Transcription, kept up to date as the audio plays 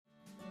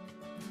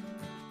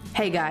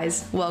Hey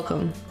guys,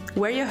 welcome.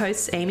 We're your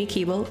hosts, Amy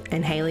Keeble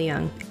and Haley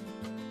Young.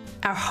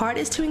 Our heart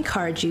is to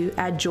encourage you,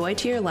 add joy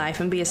to your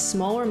life, and be a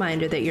small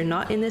reminder that you're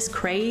not in this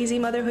crazy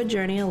motherhood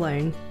journey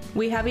alone.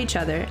 We have each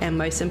other, and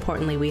most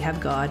importantly, we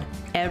have God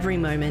every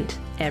moment,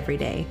 every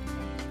day.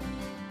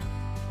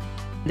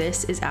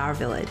 This is our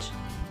village.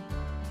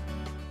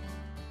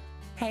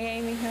 Hey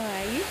Amy, how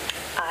are you?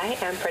 I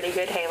am pretty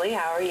good, Haley.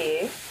 How are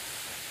you?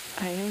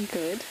 I am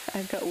good.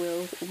 I've got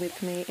Will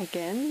with me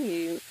again.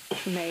 You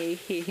may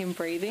hear him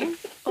breathing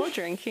or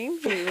drinking.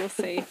 We will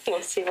see.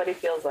 We'll see what he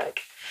feels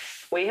like.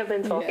 We have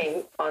been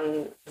talking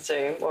on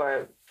Zoom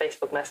or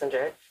Facebook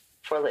Messenger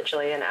for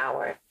literally an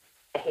hour.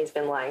 And he's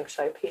been lying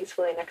so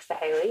peacefully next to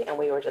Haley, and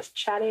we were just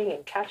chatting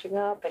and catching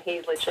up, and he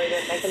literally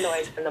didn't make a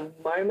noise. And the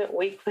moment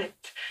we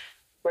clicked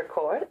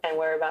record and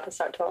we're about to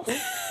start talking,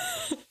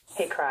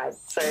 he cried.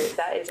 So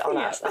that is on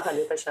us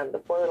 100%. The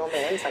poor little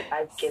man's like,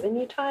 I've given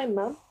you time,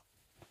 Mum,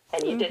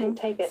 and you didn't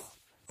take it.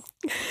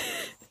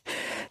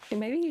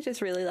 Maybe he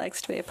just really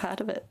likes to be a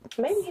part of it.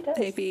 Maybe he does.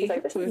 Maybe he's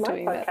like, this is my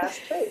podcast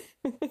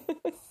too.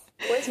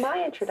 Where's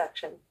my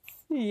introduction?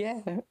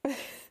 Yeah.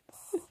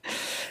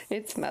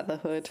 It's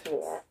motherhood.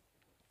 Yeah.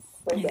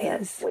 We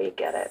get it. We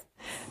get it.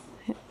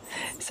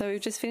 So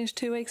we've just finished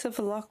 2 weeks of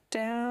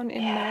lockdown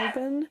in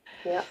Melbourne.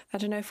 Yeah. I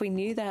don't know if we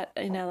knew that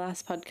in our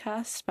last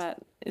podcast, but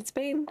it's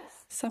been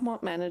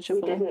somewhat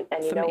manageable. We didn't,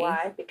 and you know me.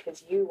 why?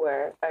 Because you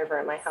were over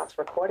at my house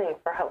recording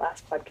for our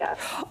last podcast.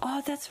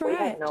 Oh, that's right. We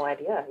had no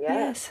idea. Yeah.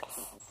 Yes.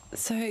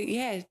 So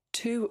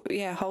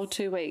whole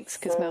 2 weeks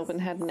because Melbourne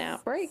had an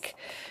outbreak,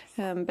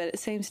 but it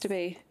seems to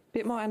be a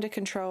bit more under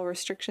control.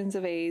 Restrictions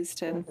have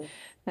eased, and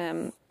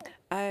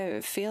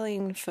I'm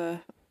feeling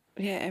for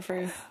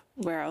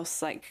everywhere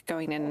else, like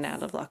going in and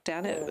out of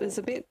lockdown. It was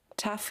a bit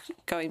tough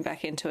going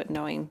back into it,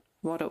 knowing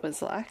what it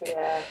was like,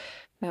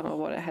 or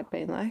what it had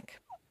been like.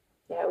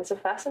 Yeah, it was a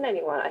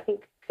fascinating one. I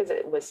think because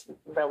it was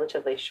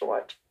relatively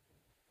short,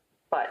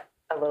 but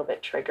a little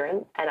bit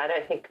triggering. And I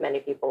don't think many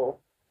people,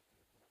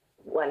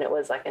 when it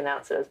was like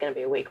announced that it was going to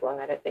be a week long,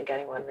 I don't think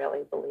anyone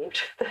really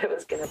believed that it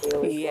was going to be a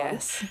week long.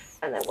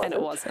 And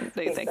it wasn't.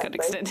 They could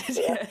extend it.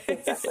 Yeah,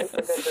 exactly. For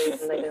good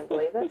reason they didn't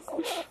believe it.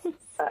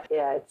 But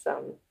yeah, it's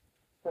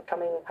we're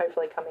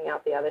hopefully coming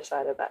out the other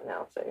side of that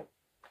now. So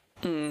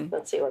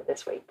let's see what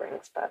this week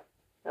brings. But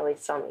at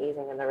least some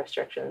easing in the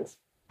restrictions.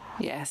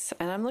 Yes,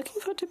 and I'm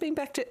looking forward to being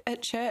back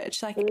at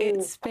church. Like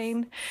it's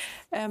been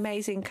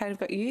amazing. Kind of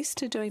got used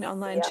to doing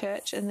online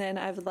church, and then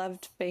I've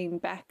loved being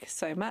back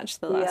so much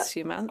the last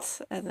few months.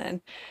 And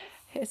then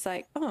it's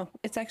like,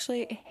 it's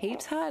actually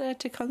heaps harder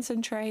to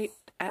concentrate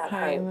at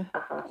home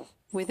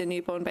with a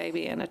newborn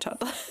baby and a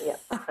toddler. Yeah,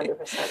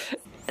 100%.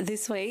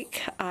 This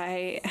week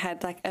I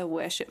had like a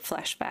worship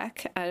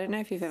flashback. I don't know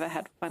if you've ever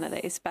had one of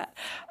these, but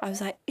I was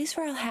like,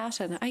 Israel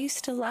Houghton. I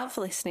used to love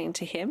listening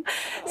to him.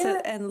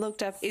 And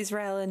looked up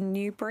Israel and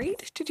New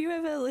Breed. Did you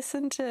ever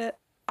listen to...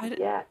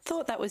 I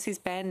thought that was his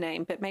band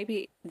name, but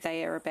maybe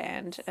they are a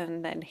band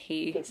and then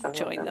he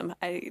joined them.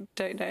 I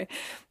don't know.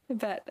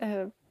 But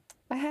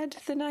I had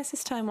the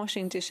nicest time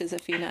washing dishes a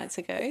few nights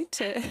ago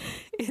to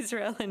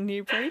Israel and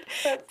New Breed.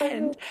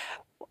 And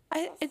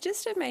it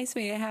just amazed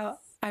me how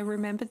I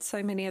remembered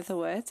so many of the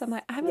words. I'm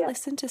like, I haven't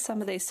listened to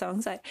some of these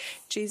songs, like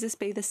Jesus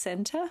Be the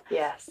Center.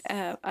 Yes.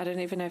 I don't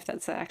even know if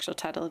that's the actual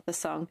title of the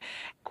song.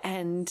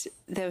 And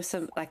there were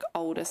some like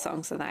older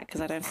songs than that because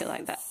I don't feel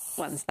like that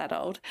one's that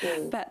old.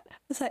 But I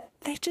was like,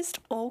 they just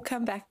all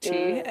come back to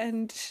you.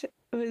 And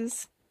it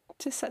was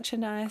just such a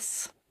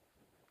nice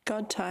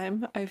God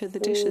time over the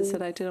dishes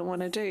that I didn't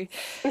want to do.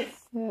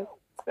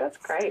 That's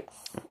great.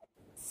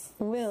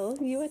 Will,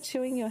 you are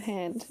chewing your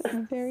hand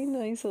very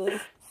noisily.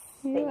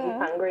 You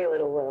hungry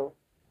little Will.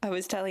 I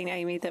was telling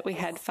Amy that we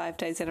had 5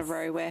 days in a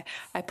row where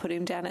I put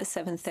him down at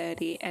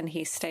 7:30 and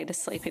he stayed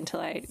asleep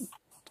until I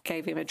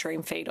gave him a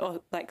dream feed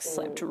or like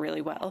slept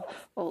really well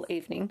all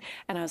evening.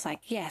 And I was like,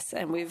 yes.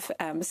 And we've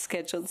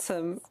scheduled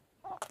some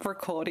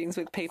recordings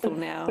with people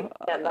now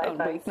on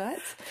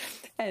weeknights.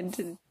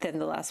 And then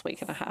the last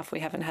week and a half, we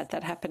haven't had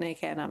that happen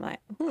again. I'm like,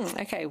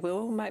 okay,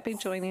 Will might be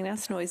joining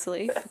us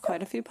noisily for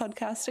quite a few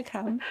podcasts to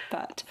come,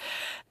 but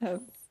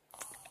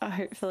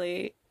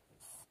hopefully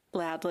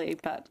loudly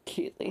but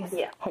cutely.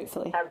 Yeah,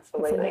 hopefully.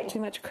 Absolutely. Hopefully not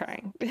too much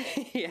crying.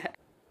 Yeah.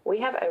 We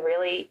have a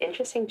really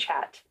interesting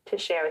chat to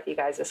share with you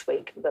guys this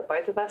week that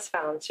both of us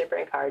found super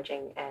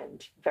encouraging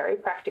and very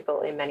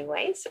practical in many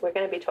ways. We're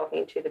going to be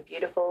talking to the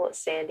beautiful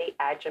Sandy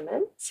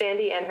Agyeman.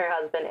 Sandy and her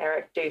husband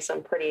Eric do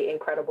some pretty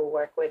incredible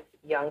work with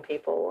young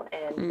people,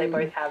 and they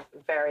both have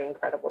very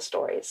incredible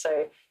stories.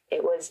 So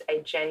it was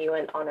a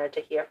genuine honor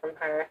to hear from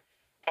her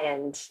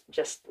and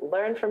just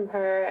learn from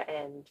her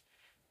and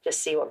just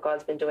see what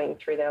God's been doing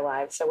through their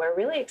lives. So we're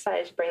really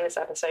excited to bring this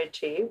episode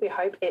to you. We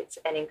hope it's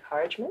an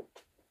encouragement.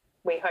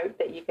 We hope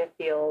that you can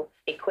feel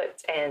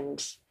equipped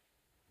and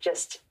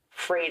just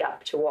freed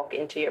up to walk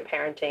into your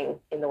parenting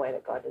in the way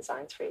that God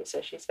designs for you.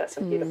 So she's got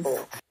some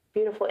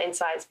beautiful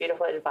insights,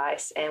 beautiful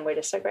advice, and we're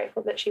just so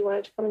grateful that she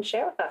wanted to come and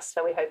share with us.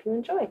 So we hope you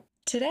enjoy.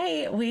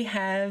 Today we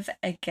have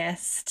a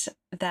guest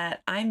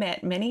that I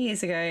met many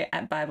years ago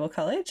at Bible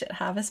College, at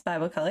Harvest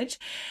Bible College.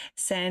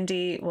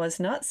 Sandy was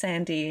not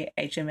Sandy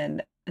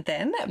Agerman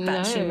then,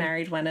 but she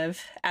married one of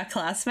our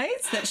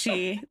classmates that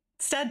she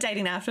started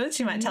dating afterwards.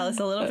 She might tell us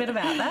a little bit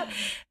about that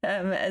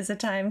as the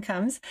time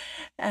comes.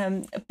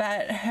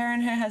 But her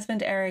and her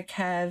husband, Eric,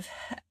 have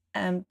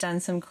done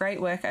some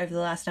great work over the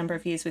last number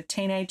of years with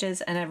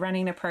teenagers and are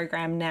running a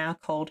program now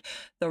called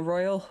The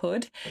Royal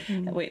Hood,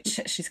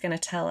 which she's going to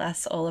tell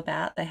us all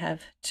about. They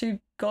have 2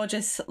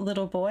 gorgeous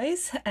little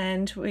boys,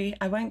 and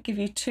I won't give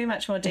you too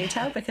much more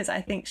detail because I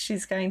think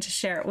she's going to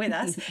share it with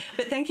us.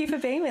 But thank you for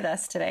being with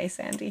us today,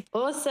 Sandy.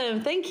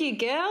 Awesome. Thank you,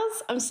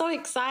 girls. I'm so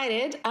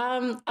excited.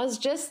 I was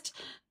just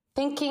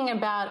thinking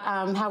about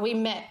how we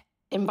met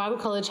in Bible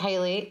College,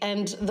 Hayley,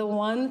 and the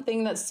one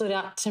thing that stood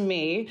out to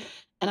me,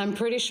 and I'm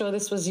pretty sure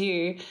this was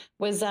you,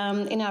 was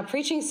in our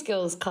preaching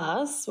skills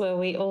class where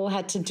we all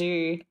had to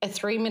do a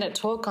 3-minute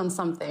talk on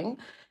something.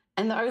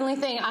 And the only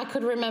thing I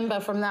could remember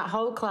from that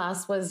whole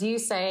class was you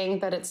saying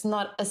that it's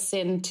not a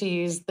sin to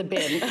use the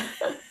bin.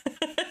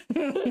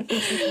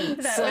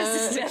 That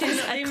was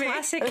a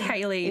classic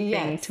Hayley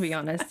thing, to be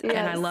honest. Yes.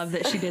 And I love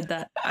that she did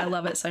that. I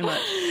love it so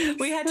much.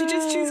 We had to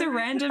just choose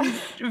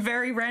a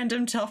very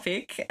random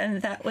topic,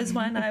 and that was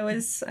one I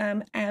was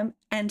am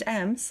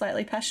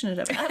slightly passionate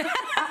about.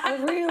 I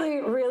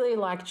really, really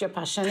liked your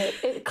passion.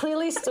 It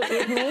clearly stood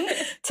with me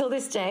till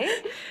this day.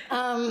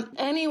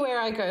 Anywhere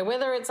I go,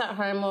 whether it's at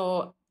home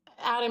or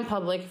out in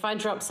public, if I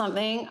drop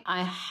something,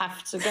 I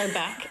have to go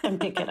back and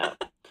pick it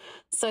up.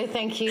 So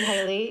thank you,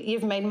 Hayley.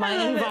 You've made my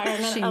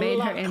environment a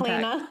lot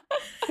cleaner.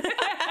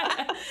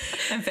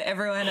 And for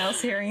everyone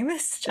else hearing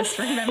this, just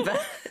remember,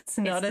 it's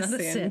not a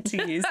sin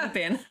to use the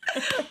bin.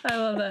 I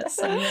love that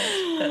so much.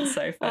 That's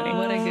so funny.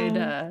 What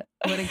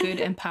a good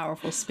and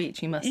powerful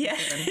speech you must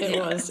have given. It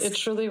was. It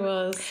truly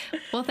was.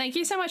 Well, thank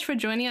you so much for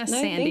joining us,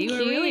 Sandy. We're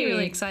really,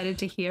 really excited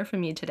to hear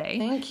from you today.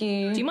 Thank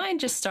you. Do you mind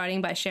just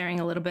starting by sharing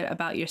a little bit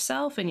about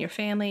yourself and your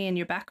family and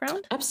your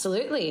background?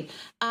 Absolutely.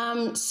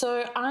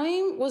 So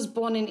I was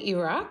born in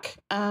Iraq.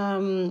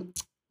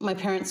 My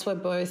parents were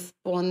both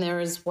born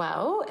there as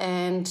well.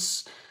 And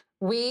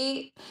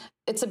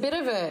it's a bit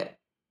of a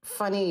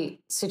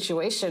funny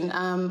situation.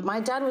 My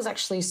dad was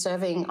actually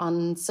serving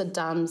on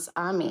Saddam's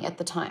army at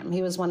the time.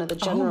 He was one of the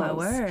generals. Oh, my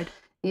word.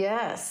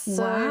 Yes.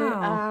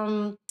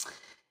 So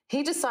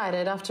he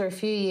decided after a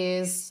few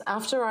years,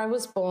 after I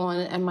was born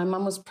and my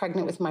mum was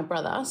pregnant with my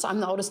brother, so I'm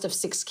the oldest of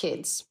 6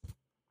 kids,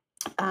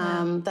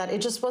 that it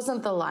just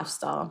wasn't the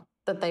lifestyle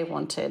that they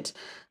wanted.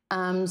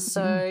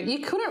 So you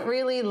couldn't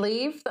really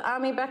leave the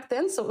army back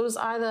then. So it was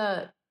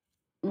either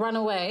run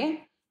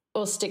away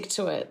or stick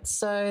to it.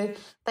 So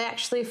they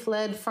actually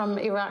fled from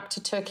Iraq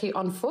to Turkey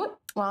on foot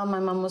while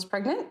my mum was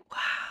pregnant.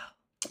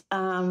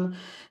 Wow.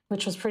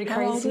 Which was pretty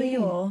crazy. How old were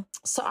you all?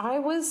 So I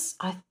was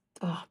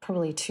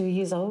probably 2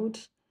 years old.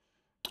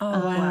 Oh,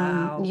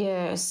 wow.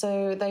 Yeah.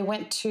 So they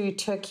went to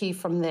Turkey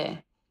from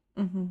there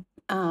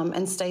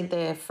and stayed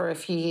there for a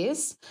few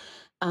years.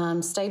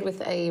 Stayed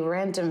with a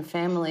random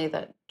family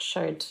that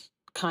showed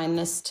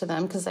kindness to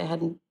them because they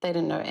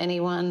didn't know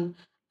anyone.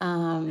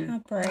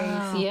 How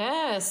brave.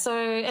 Yeah. So,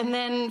 and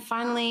then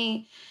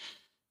finally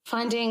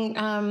finding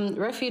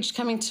refuge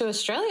coming to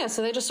Australia.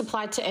 So they just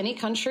applied to any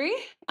country,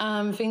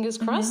 fingers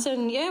crossed.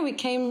 And we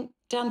came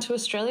down to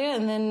Australia,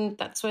 and then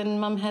that's when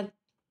Mum had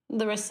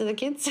the rest of the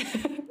kids.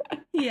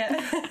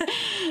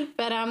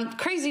 But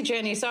crazy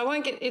journey. So I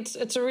won't get,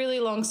 it's a really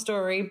long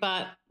story,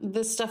 but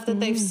the stuff that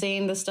they've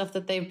seen, the stuff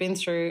that they've been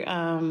through,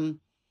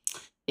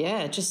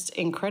 just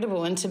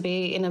incredible. And to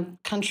be in a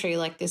country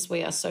like this,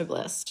 we are so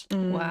blessed.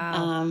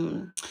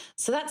 Wow.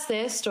 So that's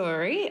their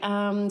story.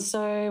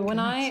 So when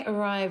I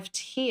arrived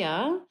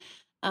here,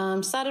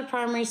 started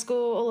primary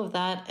school, all of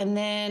that, and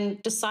then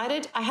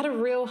decided I had a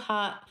real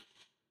heart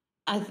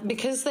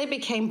because they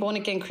became born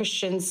again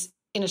Christians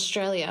in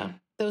Australia.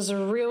 There was a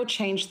real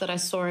change that I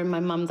saw in my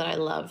mum that I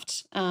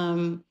loved.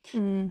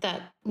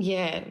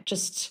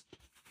 Just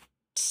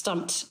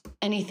stumped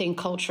anything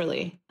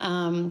culturally,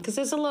 because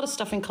there's a lot of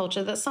stuff in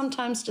culture that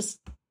sometimes just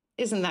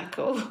isn't that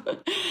cool.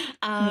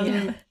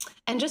 And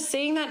just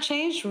seeing that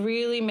change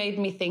really made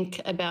me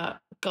think about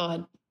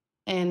God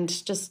and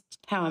just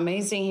how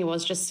amazing he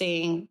was, just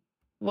seeing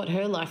what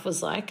her life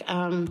was like.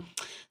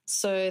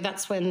 So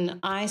that's when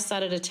I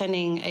started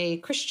attending a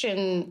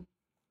Christian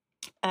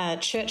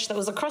church that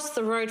was across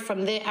the road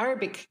from their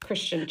Arabic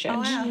Christian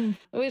church,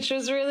 which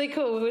was really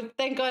cool.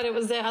 Thank God it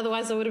was there.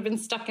 Otherwise I would have been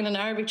stuck in an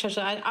Arabic church.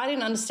 I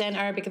didn't understand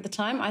Arabic at the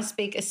time. I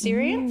speak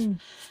Assyrian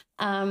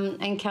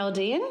and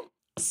Chaldean,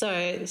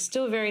 so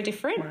still very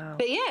different. Wow.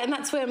 But and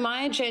that's where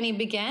my journey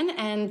began,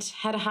 and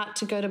had a heart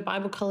to go to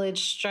Bible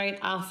college straight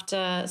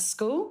after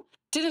school.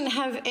 Didn't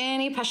have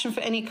any passion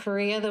for any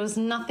career. There was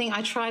nothing.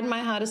 I tried my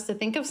hardest to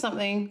think of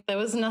something. There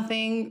was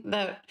nothing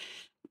that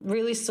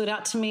really stood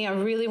out to me. I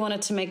really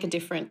wanted to make a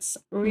difference,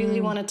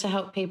 really wanted to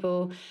help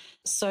people.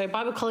 So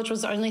Bible college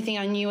was the only thing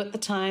I knew at the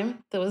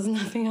time. There was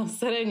nothing else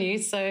that I knew.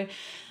 So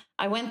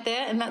I went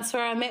there, and that's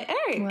where I met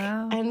Eric.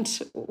 Wow. And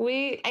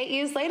 8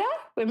 years later,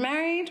 we're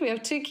married, we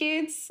have 2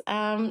 kids,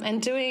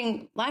 and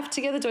doing life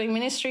together, doing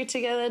ministry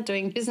together,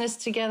 doing business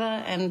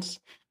together, and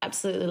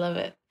absolutely love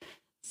it.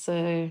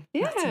 So,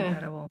 yeah. That's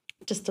incredible.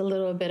 Just a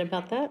little bit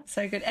about that.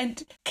 So good.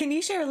 And can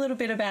you share a little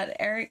bit about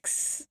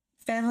Eric's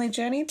family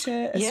journey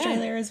to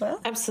Australia as well?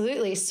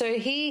 Absolutely. So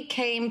he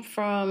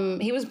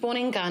was born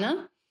in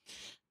Ghana,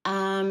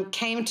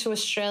 came to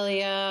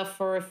Australia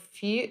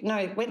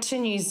went to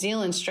New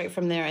Zealand straight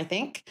from there, I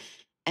think,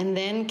 and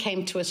then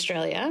came to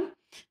Australia,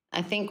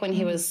 I think when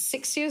he was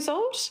 6 years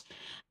old.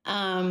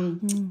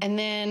 And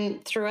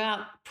then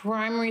throughout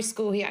primary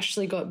school, he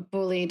actually got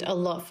bullied a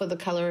lot for the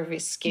color of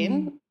his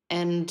skin.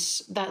 And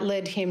that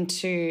led him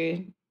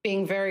to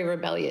being very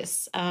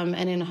rebellious.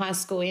 And in high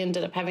school, he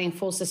ended up having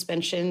 4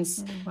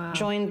 suspensions,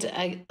 joined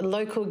a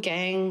local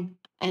gang,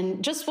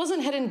 and just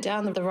wasn't heading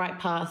down the right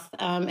path.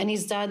 And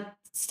his dad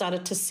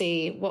started to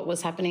see what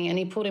was happening, and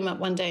he pulled him up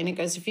one day and he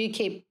goes, if you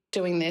keep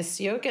doing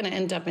this, you're going to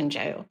end up in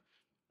jail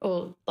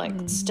or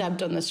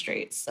stabbed on the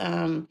streets.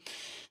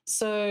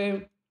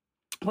 So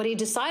what he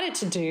decided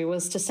to do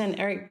was to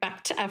send Eric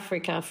back to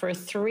Africa for a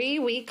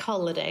 3-week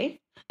holiday,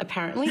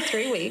 apparently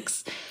 3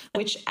 weeks,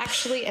 which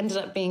actually ended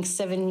up being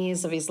 7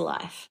 years of his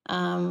life,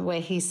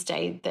 where he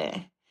stayed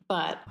there.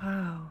 But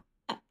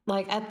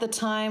at the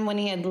time when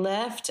he had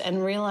left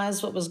and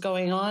realized what was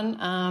going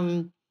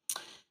on,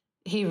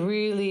 he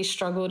really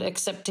struggled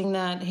accepting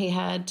that. He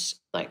had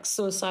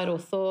suicidal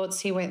thoughts.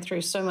 He went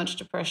through so much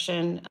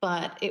depression,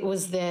 but it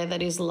was there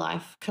that his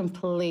life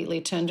completely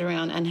turned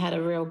around and had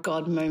a real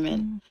God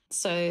moment.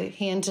 So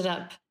he ended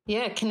up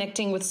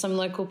connecting with some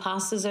local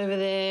pastors over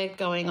there,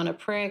 going on a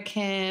prayer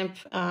camp,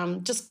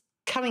 just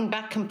coming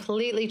back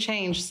completely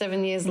changed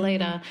 7 years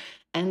later,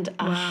 and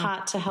a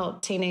heart to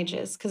help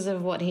teenagers because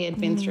of what he had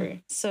been through.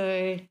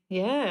 So,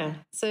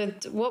 So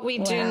what we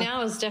do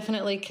now is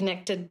definitely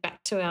connected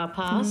back to our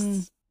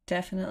past.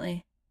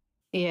 Definitely.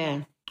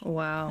 Yeah.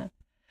 Wow.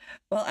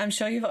 Well, I'm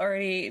sure you've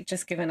already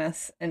just given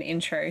us an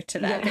intro to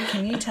that, but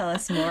can you tell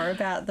us more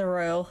about the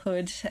Royal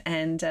Hood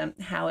and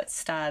how it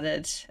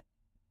started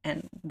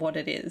and what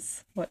it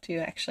is? What do you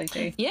actually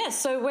do? Yeah,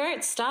 so where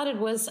it started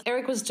was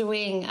Eric was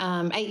doing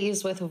 8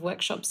 years worth of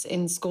workshops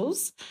in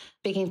schools,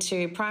 speaking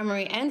to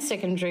primary and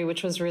secondary,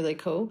 which was really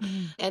cool.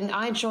 And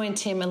I joined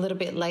him a little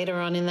bit later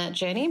on in that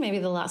journey, maybe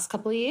the last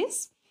couple of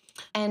years.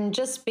 And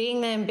just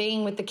being there and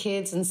being with the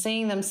kids and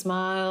seeing them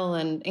smile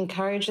and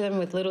encourage them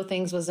with little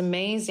things was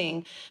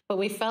amazing. But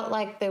we felt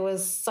like there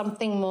was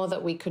something more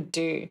that we could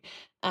do.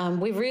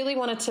 We really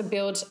wanted to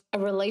build a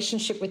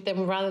relationship with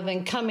them rather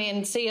than come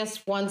in, see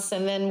us once,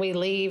 and then we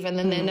leave and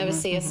then they never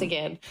see us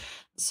again.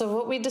 So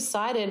what we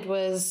decided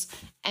was,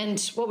 and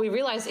what we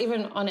realized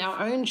even on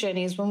our own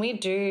journeys, when we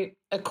do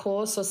a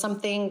course or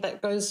something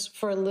that goes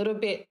for a little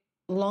bit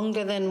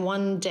longer than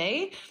one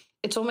day,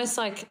 it's almost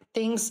like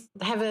things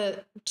have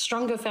a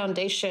stronger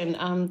foundation.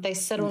 They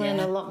settle in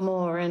a lot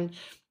more, and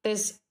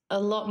there's a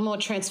lot more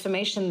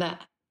transformation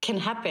that can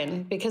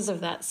happen because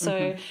of that.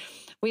 So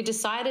we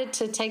decided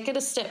to take it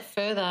a step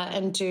further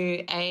and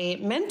do a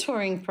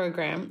mentoring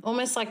program,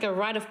 almost like a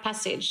rite of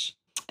passage.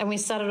 And we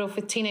started off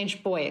with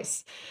teenage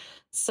boys.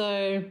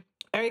 So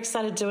Eric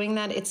started doing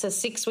that. It's a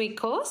 6-week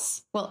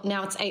course. Well,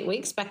 now it's 8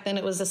 weeks. Back then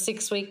it was a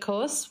 6-week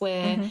course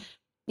where,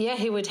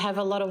 he would have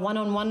a lot of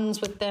one-on-ones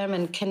with them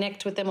and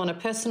connect with them on a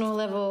personal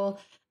level.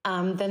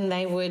 Then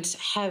they would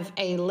have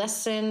a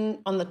lesson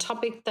on the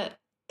topic that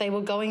they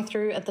were going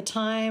through at the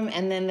time.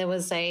 And then there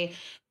was a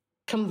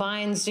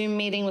combined Zoom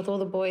meeting with all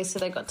the boys, so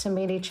they got to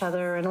meet each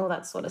other and all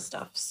that sort of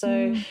stuff.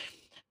 So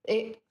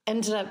it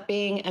ended up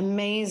being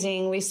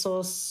amazing. We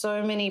saw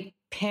so many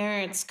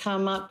parents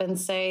come up and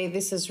say,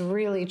 this has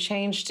really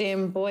changed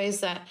him.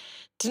 Boys that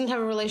didn't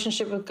have a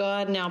relationship with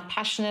God, now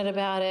passionate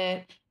about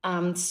it.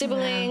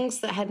 Siblings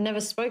that had never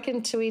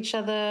spoken to each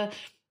other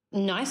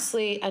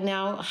nicely are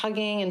now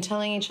hugging and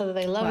telling each other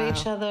they love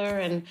each other.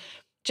 And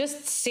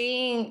just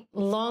seeing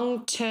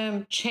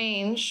long-term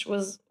change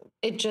was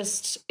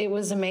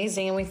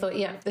amazing. And we thought,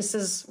 this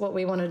is what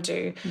we want to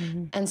do.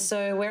 And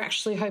so we're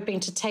actually hoping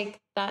to take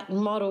that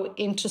model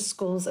into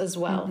schools as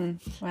well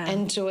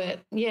and do it,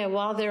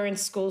 while they're in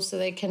school, so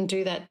they can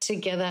do that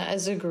together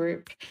as a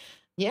group.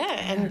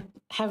 And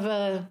have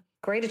a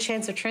greater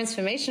chance of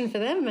transformation for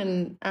them.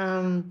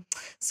 And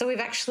so we've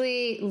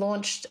actually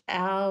launched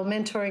our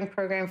mentoring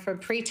program for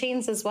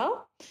preteens as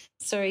well.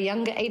 So a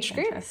younger age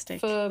group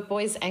for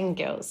boys and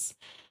girls.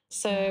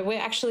 So we're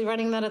actually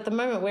running that at the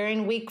moment. We're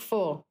in week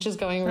 4, which is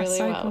going really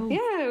well. Cool.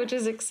 Yeah, which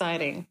is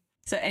exciting.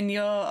 So, and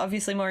you're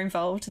obviously more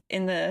involved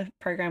in the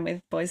program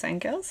with boys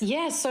and girls?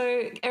 Yeah,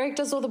 so Eric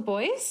does all the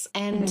boys,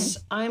 and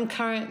I'm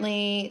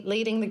currently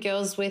leading the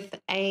girls with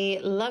a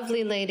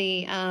lovely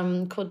lady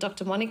called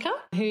Dr. Monica,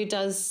 who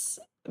does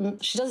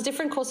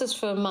different courses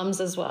for mums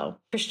as well,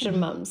 Christian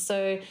mums.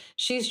 So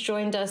she's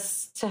joined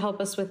us to help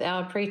us with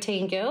our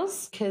preteen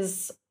girls,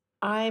 because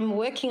I'm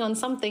working on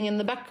something in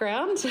the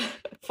background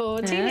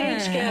for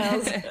teenage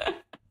girls.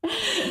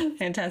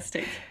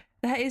 Fantastic.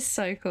 That is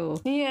so cool.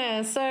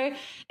 Yeah, so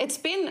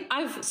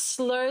I've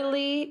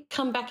slowly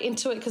come back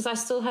into it because I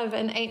still have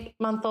an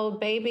 8-month-old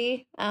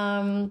baby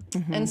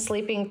and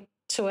sleeping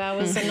 2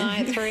 hours a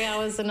night, 3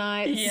 hours a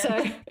night. Yeah.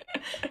 So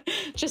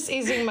just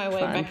easing my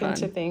way back Fun.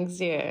 into things,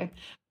 yeah.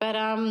 But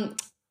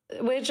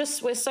we're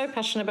so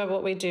passionate about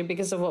what we do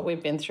because of what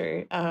we've been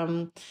through.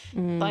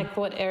 Like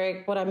what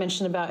I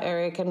mentioned about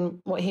Eric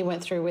and what he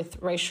went through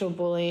with racial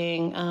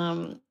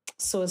bullying,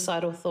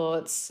 suicidal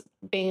thoughts,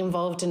 being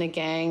involved in a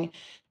gang.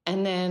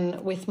 And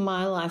then with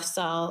my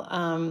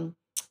lifestyle,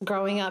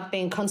 growing up,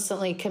 being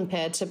constantly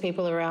compared to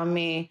people around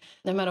me,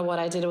 no matter what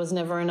I did, it was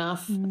never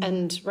enough.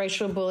 And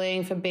racial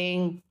bullying for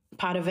being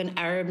part of an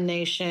Arab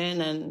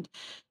nation and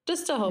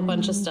just a whole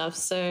bunch of stuff.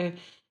 So,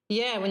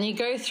 yeah, when you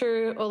go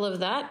through all of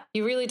that,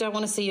 you really don't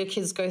want to see your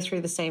kids go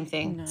through the same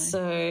thing. No.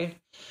 So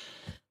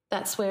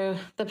that's where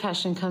the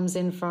passion comes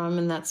in from,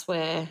 and that's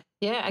where,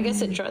 yeah, I guess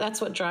that's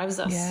what drives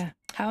us. Yeah.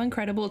 How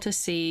incredible to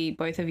see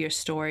both of your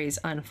stories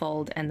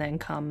unfold and then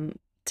come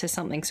to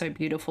something so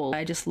beautiful.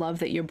 I just love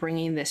that you're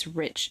bringing this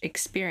rich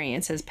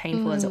experience, as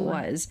painful as it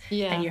was,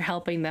 and you're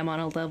helping them on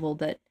a level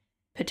that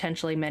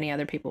potentially many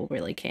other people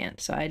really can't.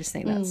 So I just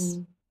think that's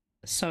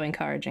so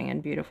encouraging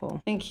and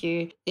beautiful. Thank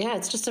you. Yeah,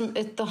 it's just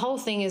the whole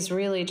thing is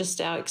really just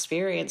our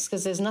experience,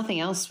 because there's nothing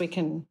else we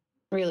can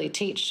really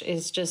teach.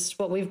 Is just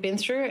what we've been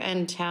through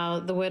and how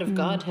the Word of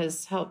God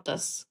has helped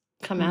us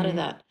come out of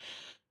that.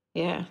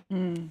 Yeah.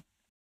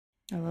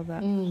 I love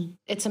that.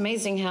 It's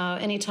amazing how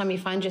anytime you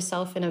find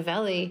yourself in a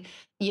valley,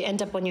 you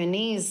end up on your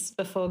knees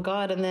before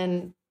God, and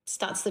then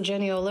starts the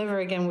journey all over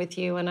again with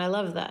you. And I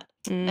love that.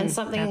 And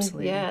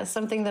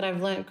something that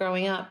I've learned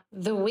growing up,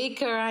 the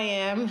weaker I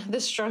am,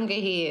 the stronger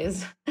he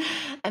is.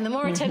 And the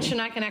more attention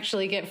I can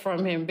actually get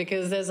from him,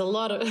 because there's a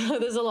lot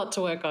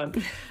to work on.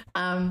 But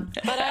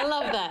I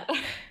love that.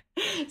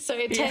 So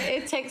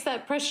it takes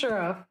that pressure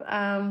off.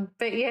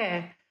 But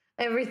yeah,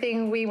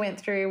 everything we went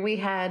through, we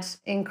had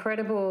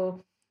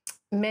incredible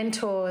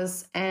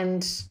mentors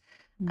and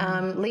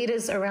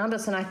leaders around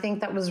us, and I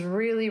think that was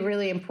really,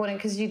 really important,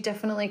 because you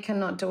definitely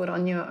cannot do it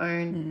on your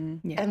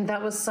own. And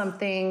that was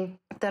something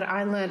that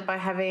I learned by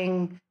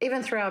having,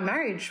 even through our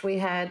marriage, we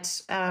had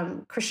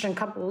Christian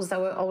couples that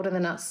were older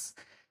than us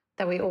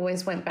that we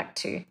always went back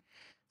to.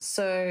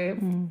 So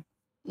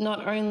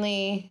not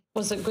only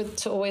was it good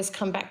to always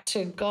come back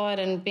to God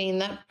and be in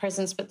that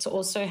presence, but to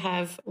also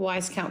have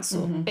wise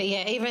counsel. But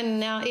yeah, even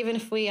now, even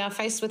if we are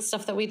faced with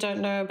stuff that we don't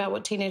know about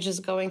what teenagers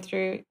are going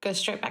through, go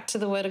straight back to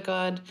the Word of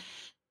God,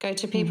 go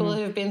to people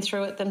who have been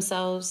through it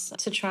themselves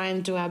to try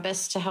and do our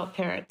best to help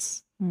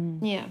parents.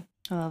 Yeah.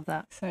 I love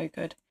that. So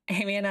good.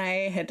 Amy and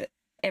I had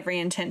every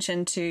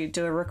intention to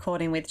do a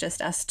recording with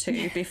just us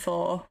two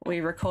before we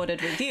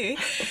recorded with you.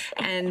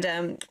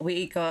 And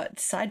we got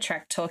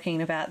sidetracked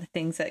talking about the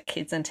things that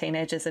kids and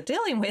teenagers are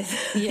dealing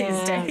with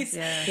these days.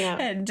 Yeah.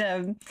 And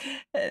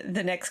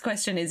the next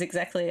question is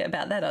exactly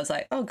about that. I was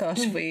like, oh,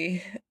 gosh,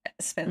 we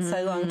spent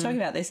so long talking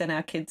about this and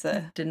our kids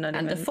are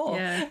under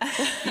 4.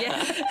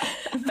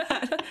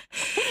 But,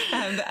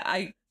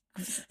 I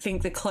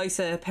think the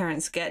closer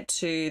parents get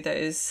to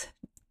those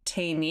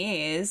teen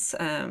years,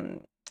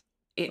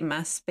 it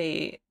must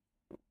be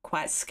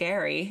quite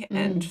scary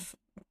and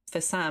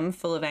for some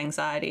full of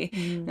anxiety.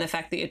 And the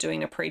fact that you're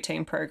doing a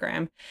preteen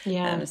program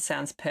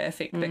sounds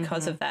perfect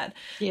because of that.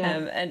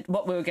 And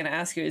what we were going to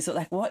ask you is,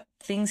 like, what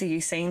things are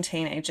you seeing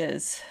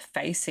teenagers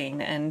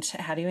facing, and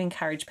how do you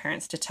encourage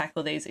parents to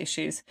tackle these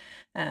issues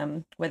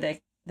where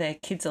their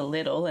kids are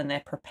little and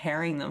they're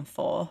preparing them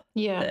for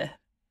the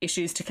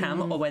issues to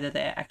come, or whether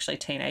they're actually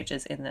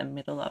teenagers in the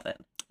middle of it?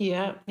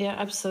 Yeah,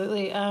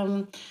 absolutely.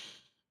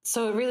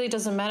 So it really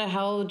doesn't matter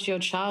how old your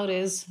child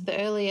is. The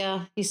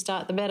earlier you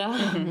start, the better.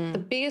 The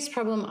biggest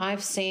problem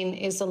I've seen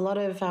is a lot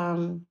of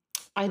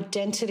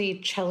identity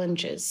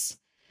challenges.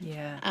 We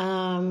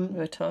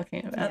were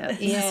talking about this.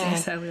 Yeah.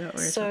 That's exactly what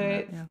we were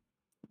talking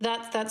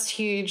about. That's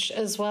huge,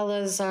 as well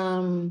as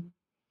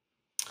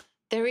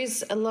there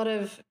is a lot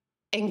of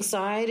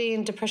anxiety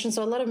and depression,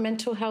 so a lot of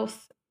mental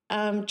health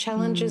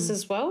challenges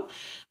as well.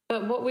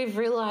 But what we've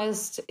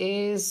realized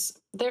is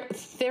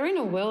they're in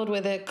a world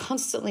where they're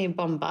constantly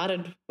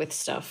bombarded with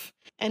stuff,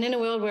 and in a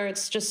world where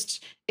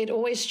it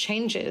always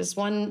changes.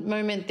 One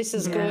moment this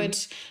is good,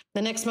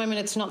 the next moment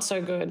it's not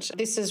so good.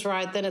 This is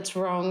right, then it's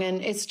wrong,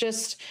 and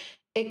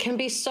it can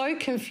be so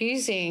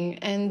confusing.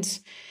 And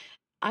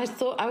I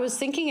was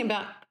thinking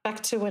about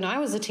back to when I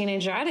was a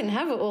teenager. I didn't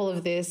have all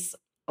of this.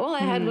 All I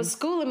had was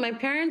school and my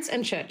parents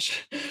and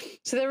church.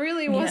 So there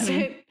really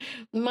wasn't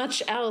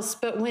much else.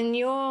 But when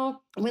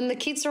the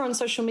kids are on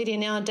social media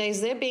nowadays,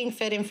 they're being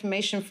fed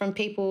information from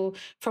people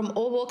from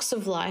all walks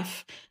of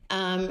life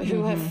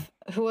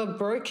who are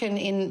broken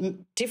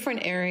in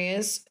different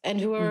areas and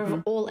who are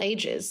of all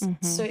ages.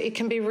 So it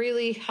can be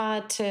really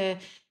hard to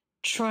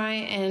try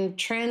and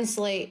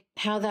translate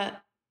how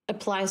that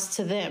applies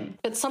to them.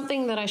 But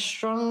something that I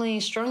strongly,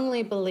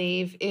 strongly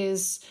believe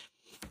is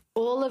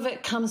all of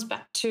it comes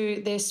back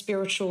to their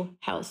spiritual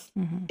health.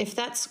 If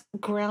that's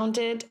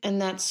grounded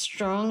and that's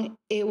strong,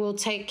 it will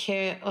take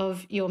care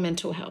of your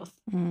mental health.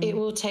 It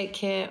will take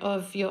care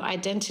of your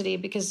identity,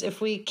 because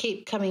if we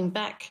keep coming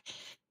back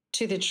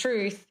to the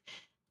truth,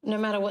 no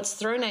matter what's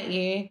thrown at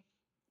you,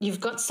 you've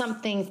got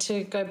something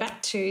to go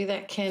back to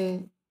that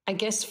can, I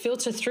guess,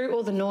 filter through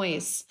all the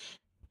noise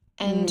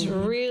and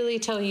really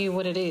tell you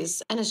what it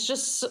is. And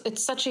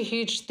it's such a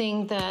huge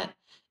thing that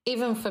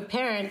even for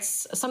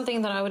parents,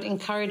 something that I would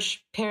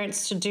encourage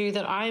parents to do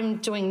that I'm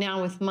doing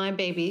now with my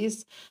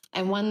babies,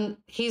 and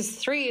he's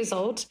 3 years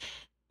old,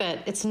 but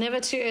it's never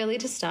too early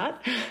to start.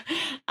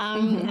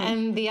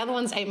 And the other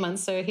one's 8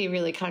 months, so he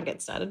really can't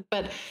get started.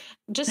 But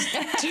just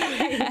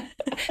doing...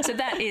 So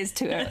that is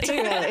too early. Too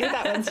early.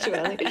 That one's too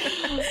early.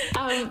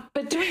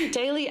 But doing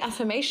daily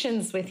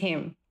affirmations with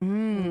him.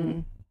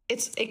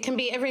 It can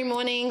be every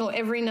morning or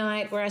every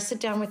night where I sit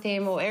down with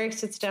him or Eric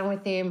sits down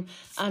with him.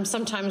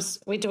 Sometimes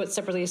we do it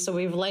separately, so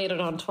we've laid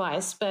it on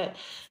twice. But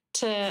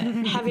to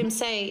have him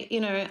say,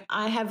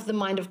 I have the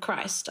mind of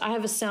Christ. I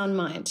have a sound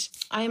mind.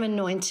 I am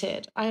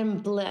anointed. I am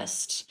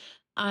blessed.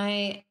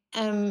 I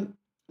am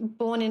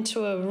born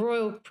into a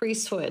royal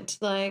priesthood.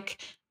 Like,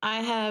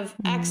 I have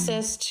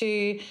access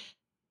to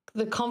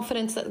the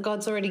confidence that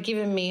God's already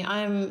given me.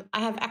 I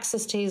have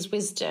access to his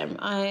wisdom.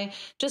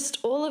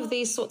 All of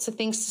these sorts of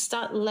things, to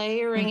start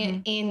layering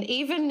it in,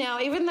 even now,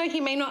 even though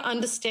he may not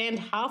understand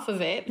half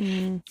of it,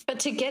 but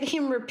to get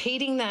him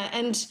repeating that.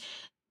 And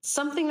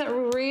something that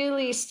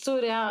really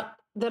stood out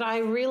that I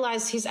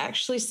realized he's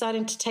actually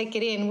starting to take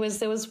it in was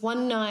there was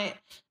one night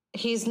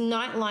his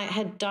nightlight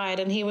had died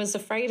and he was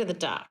afraid of the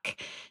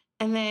dark.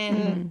 And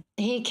then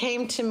he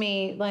came to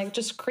me, like,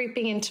 just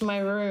creeping into my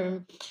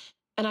room.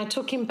 And I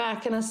took him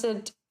back and I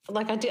said,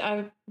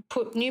 I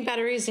put new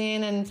batteries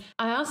in, and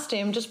I asked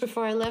him just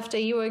before I left, are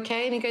you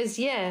okay? And he goes,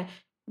 yeah,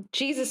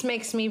 Jesus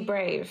makes me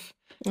brave.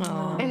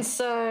 Aww. And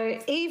so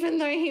even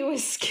though he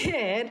was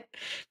scared,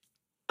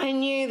 I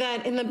knew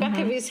that in the back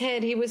of his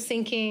head, he was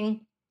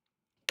thinking,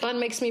 God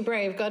makes me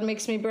brave. God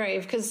makes me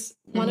brave. Because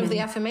one of the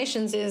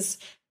affirmations is,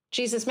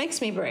 Jesus makes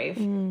me brave.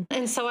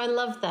 And so I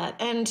love that.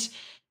 And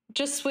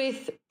just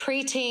with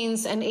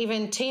preteens and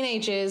even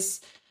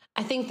teenagers,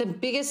 I think the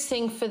biggest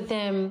thing for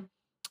them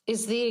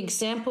is the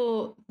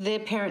example their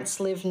parents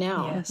live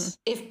now. Yes.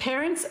 If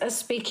parents are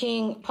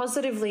speaking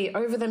positively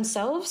over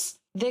themselves,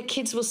 their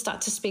kids will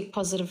start to speak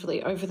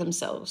positively over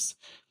themselves.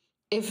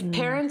 If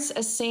parents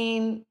are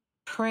seen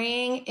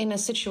praying in a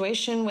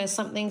situation where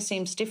something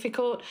seems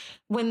difficult,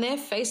 when they're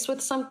faced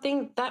with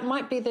something, that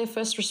might be their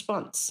first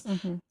response.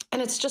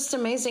 And it's just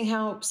amazing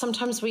how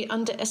sometimes we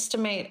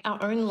underestimate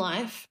our own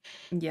life.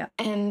 Yeah.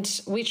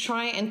 And we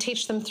try and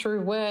teach them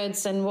through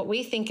words and what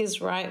we think is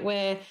right,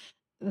 where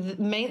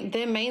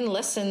their main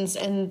lessons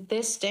and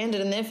their standard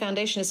and their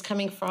foundation is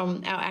coming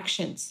from our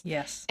actions.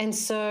 Yes. And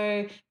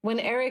so when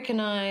Eric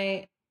and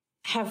I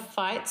have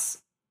fights,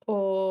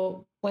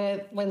 or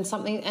when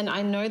something, and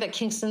I know that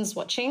Kingston's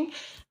watching,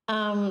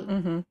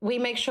 we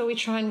make sure we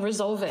try and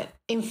resolve it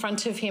in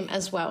front of him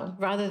as well,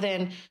 rather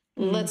than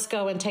let's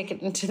go and take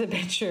it into the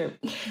bedroom.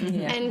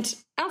 And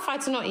our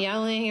fights are not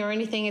yelling or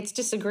anything, it's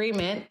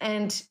disagreement,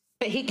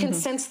 but he can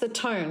sense the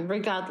tone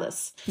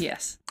regardless.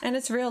 Yes. And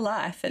it's real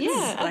life.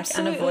 It's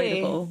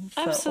unavoidable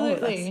for all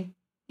of us.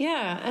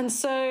 Yeah. And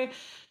so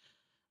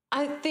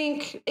I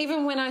think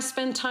even when I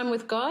spend time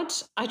with God,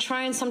 I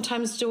try and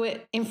sometimes do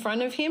it in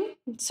front of him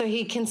so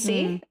he can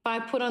see. If I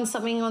put on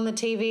something on the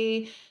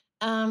TV,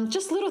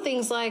 just little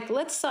things like,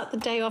 let's start the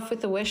day off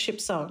with a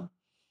worship song,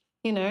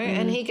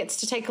 and he gets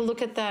to take a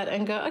look at that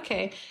and go,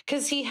 okay,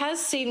 because he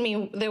has seen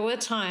me. There were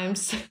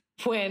times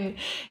when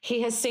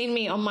he has seen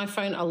me on my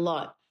phone a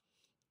lot,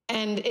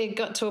 and it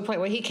got to a point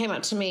where he came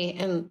up to me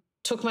and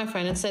took my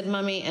phone and said,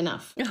 Mummy,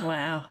 enough.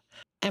 Wow.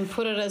 And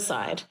put it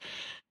aside.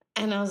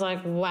 And I was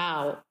like,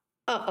 wow.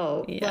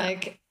 Yeah.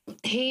 Like,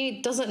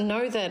 he doesn't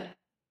know that,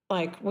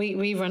 like,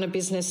 we run a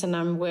business and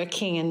I'm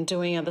working and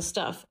doing other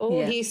stuff.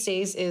 All he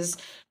sees is,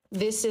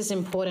 this is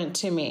important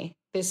to me.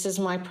 This is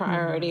my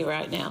priority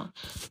right now.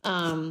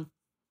 So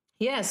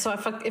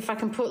if I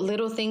can put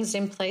little things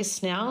in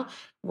place now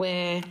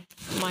where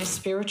my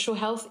spiritual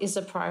health is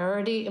a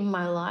priority in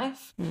my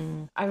life,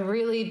 I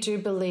really do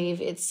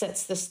believe it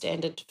sets the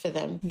standard for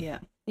them. Yeah.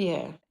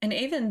 Yeah. And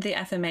even the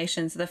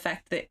affirmations, the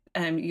fact that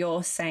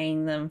you're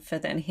saying them for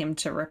then him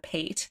to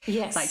repeat.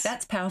 Yes. Like,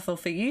 that's powerful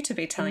for you to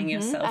be telling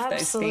yourself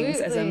those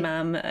things as a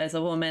mum, as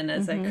a woman,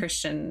 as a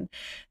Christian,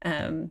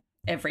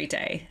 every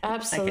day.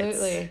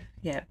 Absolutely.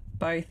 Like,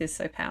 both is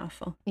so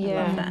powerful. Yeah.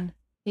 I love that.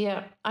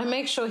 Yeah. I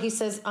make sure he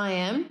says I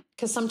am,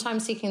 because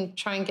sometimes he can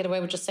try and get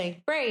away with just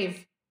saying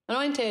brave,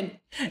 anointed.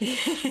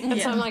 And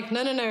so I'm like,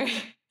 no.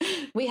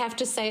 We have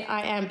to say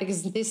I am,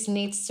 because this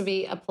needs to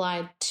be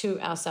applied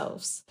to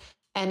ourselves.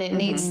 And it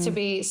needs to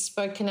be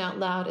spoken out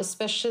loud,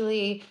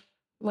 especially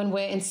when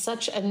we're in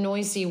such a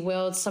noisy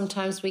world.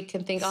 Sometimes we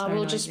can think,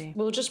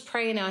 we'll just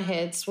pray in our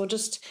heads. We'll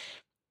just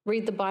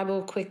read the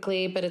Bible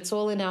quickly, but it's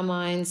all in our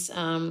minds.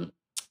 And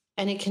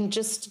it can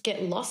just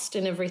get lost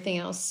in everything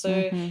else.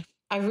 So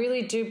I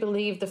really do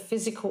believe the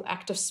physical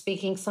act of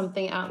speaking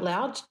something out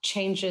loud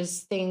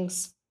changes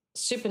things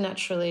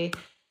supernaturally,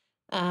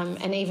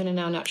 and even in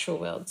our natural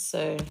world.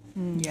 So,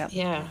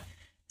 yeah.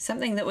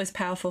 Something that was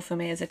powerful for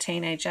me as a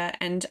teenager,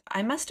 and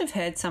I must have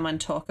heard someone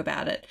talk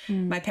about it.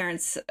 My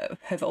parents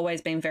have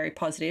always been very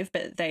positive,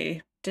 but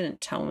they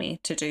didn't tell me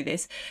to do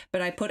this.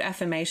 But I put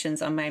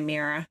affirmations on my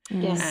mirror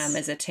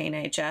as a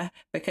teenager,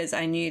 because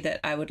I knew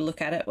that I would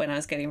look at it when I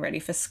was getting ready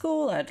for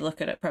school. I'd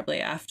look at it probably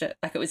after,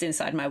 like it was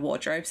inside my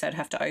wardrobe, so I'd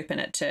have to open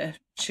it to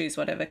choose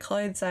whatever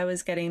clothes I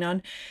was getting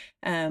on.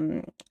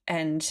 And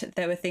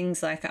there were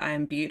things like I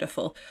am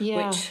beautiful,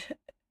 which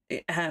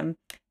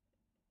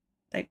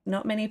like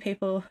not many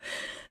people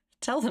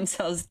tell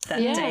themselves that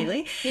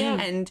daily.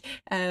 And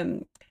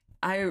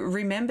I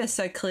remember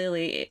so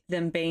clearly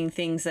them being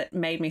things that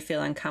made me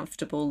feel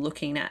uncomfortable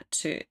looking at,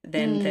 to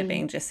then there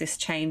being just this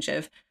change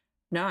of,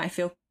 no, I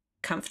feel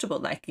comfortable.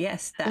 Like,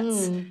 yes,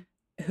 that's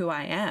who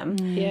I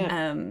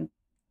am.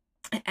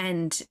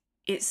 And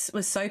it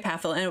was so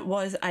powerful.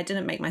 And I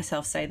didn't make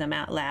myself say them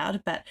out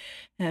loud, but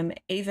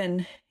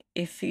even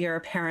if you're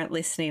a parent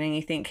listening and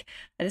you think,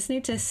 I just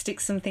need to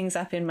stick some things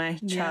up in my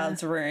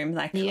child's room,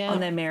 like on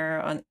their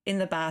mirror, in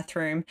the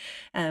bathroom,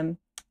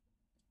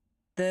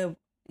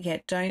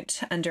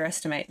 don't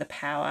underestimate the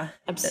power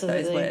that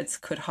those words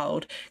could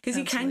hold, because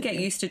you can get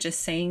used to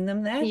just seeing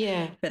them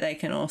there, but they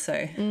can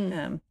also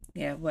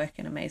work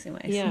in amazing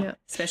ways,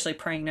 especially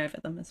praying over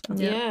them as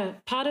well.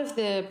 Part of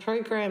the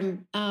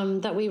program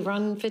that we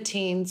run for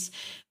teens,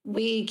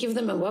 we give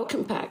them a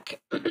welcome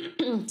pack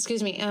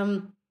excuse me,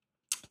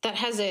 that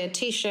has a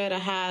T-shirt, a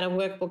hat, a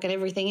workbook and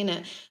everything in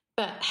it,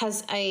 but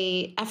has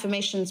a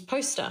affirmations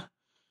poster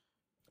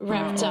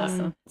wrapped up.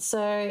 Awesome.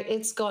 So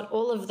it's got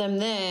all of them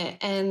there,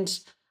 and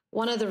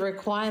one of the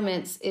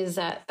requirements is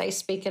that they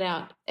speak it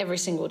out every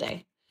single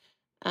day.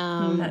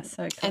 That's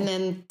so cool. And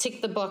then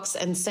tick the box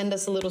and send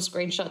us a little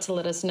screenshot to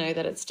let us know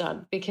that it's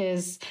done,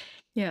 because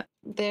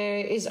there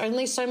is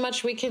only so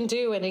much we can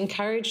do and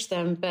encourage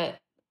them, but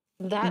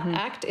that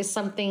act is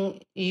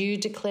something you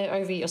declare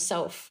over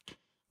yourself.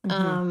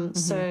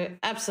 So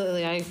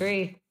absolutely, I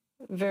agree.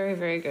 Very,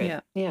 very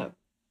good. Yeah.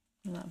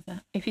 Love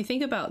that. If you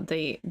think about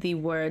the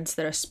words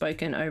that are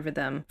spoken over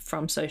them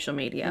from social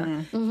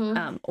media,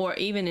 or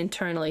even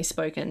internally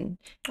spoken,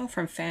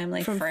 from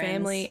family,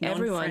 friends,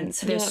 everyone,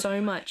 there's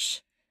so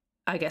much,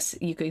 I guess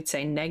you could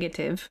say,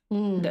 negative.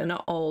 They're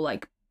not all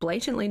like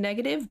blatantly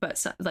negative,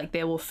 but like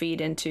they will feed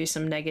into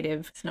some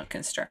negative. It's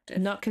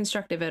not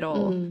constructive at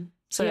all.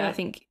 So I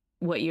think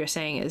what you're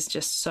saying is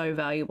just so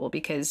valuable,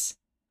 because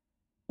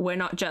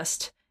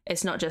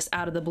it's not just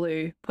out of the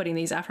blue putting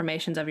these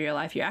affirmations over your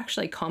life. You're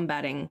actually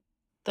combating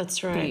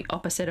the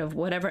opposite of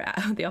whatever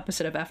the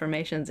opposite of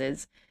affirmations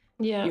is.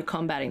 You're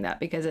combating that,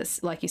 because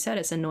it's, like you said,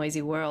 it's a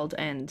noisy world,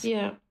 and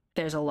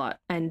there's a lot,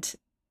 and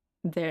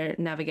they're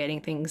navigating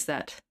things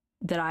that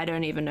I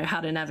don't even know how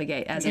to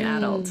navigate as an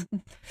adult.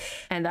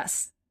 And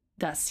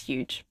that's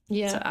huge.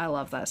 So I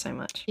love that so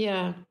much.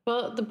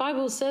 Well, the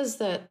Bible says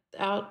that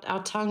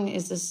our tongue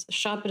is as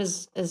sharp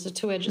as a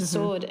two-edged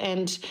sword,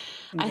 and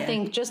I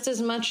think just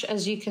as much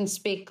as you can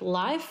speak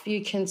life,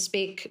 you can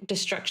speak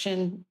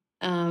destruction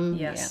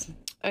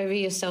over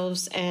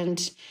yourselves.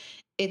 And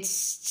it's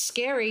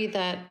scary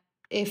that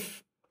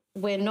if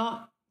we're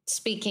not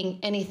speaking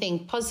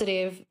anything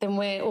positive, then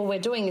all we're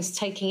doing is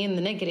taking in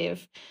the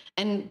negative.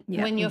 And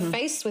when you're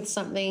faced with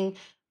something,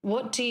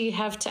 what do you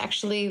have to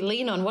actually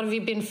lean on? What have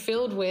you been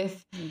filled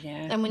with?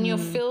 And when you're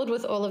filled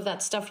with all of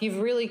that stuff,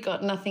 you've really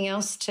got nothing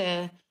else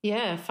to,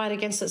 fight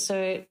against it.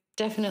 So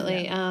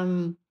definitely,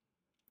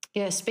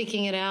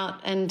 speaking it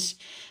out. And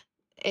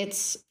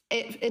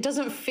it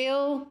doesn't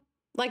feel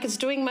like it's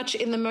doing much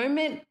in the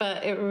moment,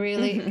 but it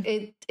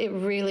really, it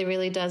really,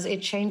 really does.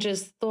 It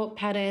changes thought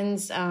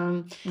patterns.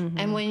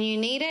 And when you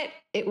need it,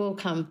 it will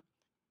come.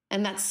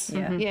 And that's,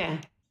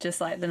 just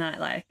like the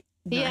nightlight.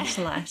 Nice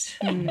light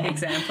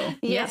example.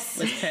 Yes.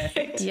 Was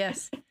perfect.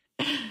 Yes.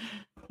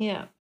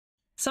 Yeah.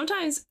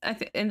 Sometimes,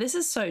 and this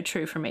is so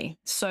true for me,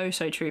 so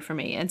true for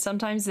me. And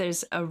sometimes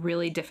there's a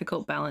really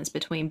difficult balance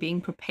between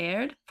being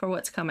prepared for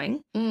what's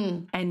coming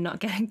and not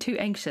getting too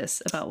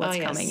anxious about what's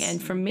coming.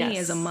 And for me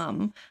as a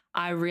mum,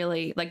 I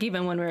really, like,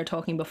 even when we were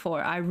talking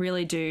before, I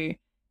really do,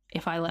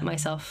 if I let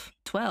myself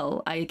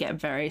dwell, I get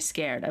very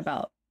scared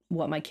about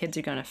what my kids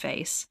are going to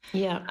face.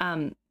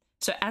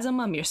 So as a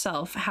mum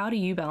yourself, how do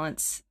you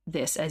balance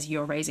this as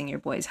you're raising your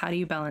boys? How do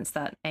you balance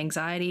that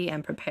anxiety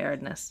and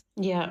preparedness?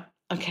 Yeah.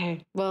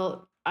 Okay.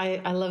 Well,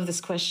 I love this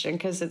question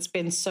because it's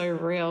been so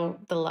real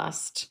the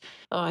last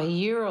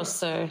year or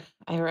so,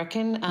 I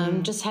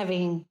reckon. Just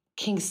having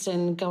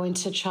Kingston go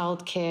into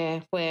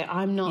childcare where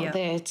I'm not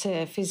there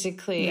to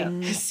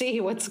physically see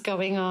what's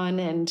going on,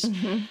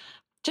 and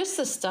just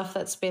the stuff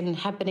that's been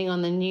happening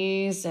on the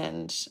news,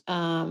 and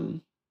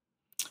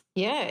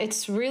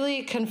it's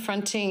really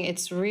confronting.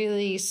 It's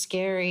really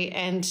scary,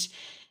 and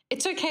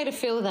it's okay to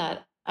feel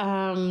that.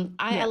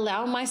 I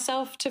allow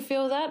myself to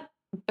feel that,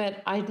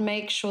 but I'd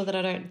make sure that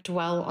I don't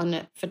dwell on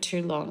it for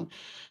too long.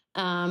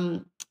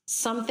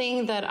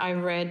 something that I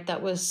read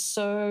that was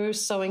so,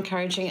 so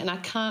encouraging, and I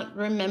can't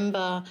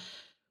remember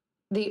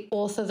the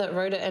author that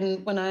wrote it.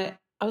 And when I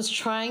was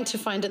trying to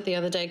find it the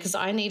other day because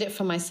I need it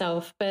for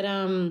myself, but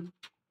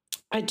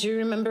I do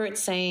remember it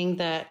saying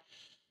that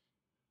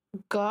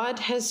God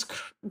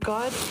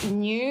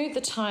knew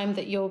the time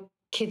that your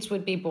kids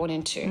would be born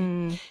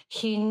into.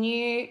 He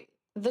knew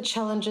the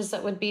challenges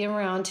that would be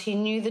around. He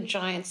knew the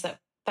giants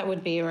that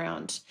would be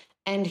around,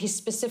 and he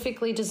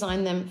specifically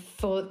designed them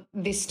for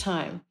this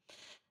time.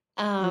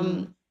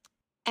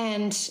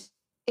 And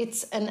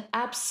it's an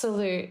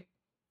absolute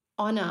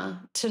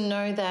honor to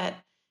know that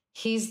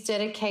he's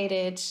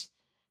dedicated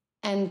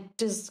and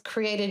just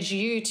created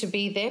you to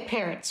be their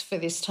parents for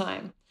this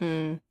time.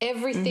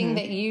 Everything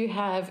that you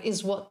have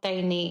is what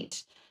they need.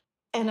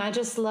 And I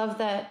just love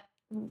that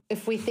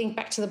if we think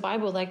back to the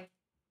Bible, like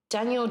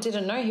Daniel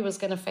didn't know he was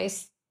going to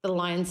face the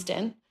lion's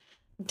den.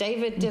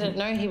 David didn't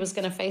know he was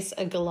going to face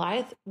a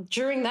Goliath.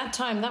 During that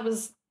time, that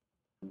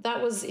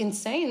was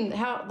insane.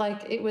 How,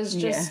 like, it was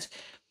just,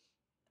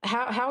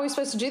 how are we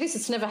supposed to do this?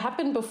 It's never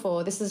happened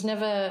before.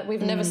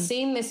 We've never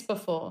seen this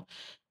before.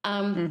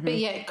 But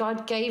yet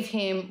God gave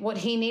him what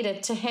he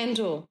needed to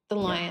handle the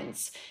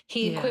lions.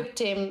 He equipped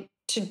him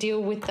to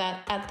deal with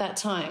that at that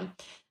time.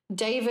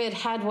 David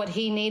had what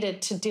he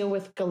needed to deal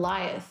with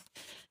Goliath.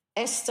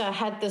 Esther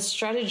had the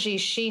strategy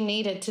she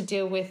needed to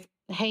deal with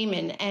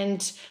Haman,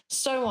 and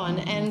so on.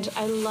 And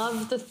I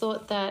love the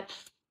thought that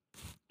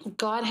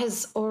God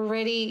has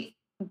already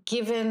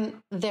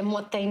given them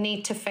what they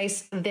need to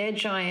face their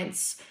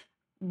giants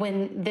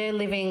when they're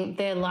living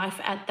their life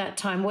at that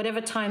time,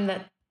 whatever time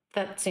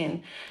that's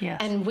in. Yes.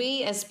 And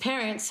we as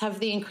parents have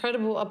the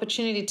incredible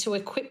opportunity to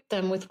equip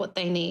them with what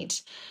they need.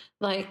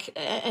 Like,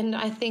 and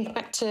I think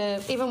back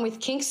to even with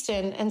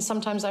Kingston, and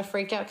sometimes I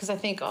freak out because I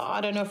think, I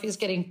don't know if he's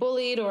getting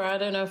bullied, or I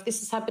don't know if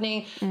this is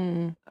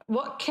happening.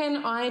 What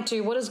can I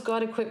do? What does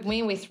God equip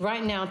me with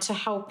right now to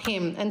help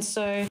him? And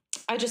so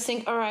I just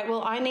think, all right,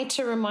 well, I need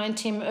to remind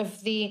him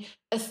of the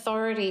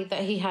authority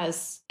that he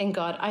has in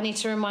God. I need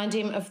to remind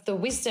him of the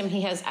wisdom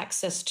he has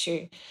access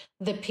to,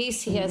 the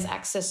peace he has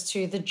access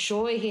to, the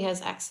joy he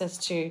has access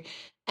to,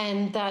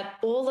 and that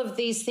all of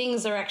these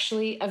things are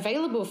actually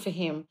available for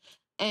him.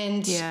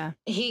 And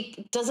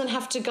he doesn't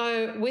have to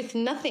go with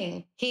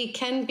nothing. He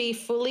can be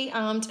fully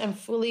armed and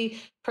fully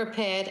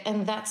prepared.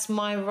 And that's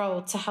my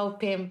role, to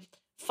help him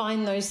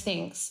find those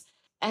things.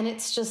 And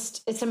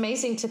it's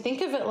amazing to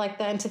think of it like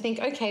that, and to think,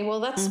 okay, well,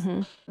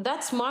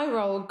 that's my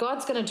role.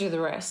 God's going to do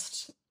the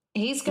rest.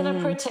 He's going to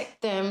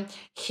protect them.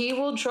 He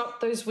will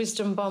drop those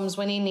wisdom bombs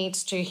when he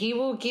needs to. He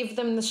will give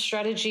them the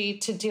strategy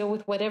to deal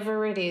with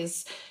whatever it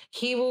is.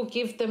 He will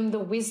give them the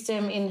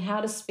wisdom in how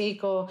to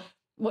speak, or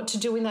what to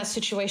do in that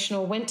situation,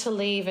 or when to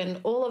leave, and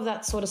all of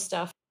that sort of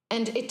stuff.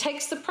 And it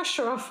takes the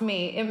pressure off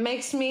me. It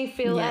makes me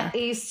feel at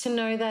ease to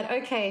know that,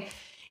 okay,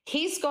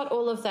 he's got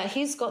all of that.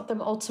 He's got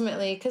them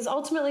ultimately, because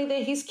ultimately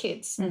they're his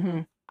kids.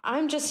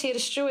 I'm just here to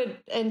steward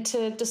and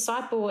to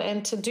disciple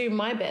and to do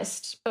my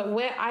best. But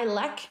where I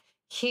lack,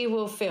 he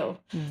will fill.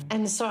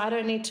 And so I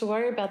don't need to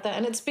worry about that.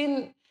 And it's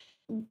been,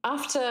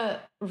 after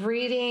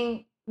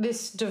reading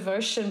this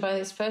devotion by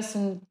this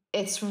person,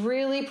 it's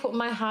really put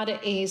my heart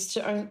at ease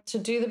to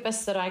do the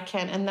best that I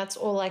can, and that's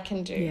all I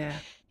can do.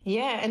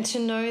 And to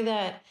know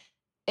that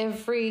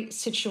every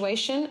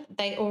situation,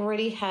 they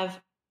already have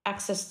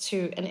access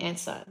to an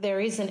answer. There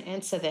is an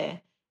answer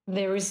there.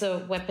 There is a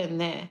weapon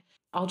there.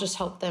 I'll just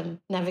help them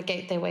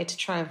navigate their way to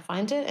try and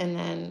find it, and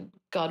then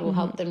God will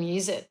help them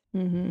use it.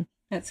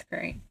 That's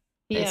great.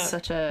 It's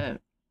such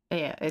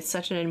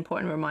an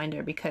important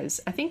reminder,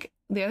 because I think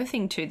the other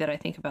thing too that I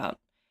think about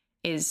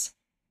is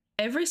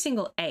every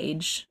single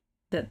age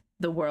that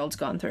the world's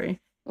gone through,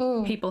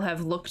 people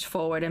have looked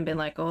forward and been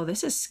like, oh,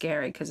 this is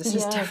scary because this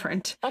is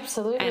different.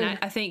 Absolutely. And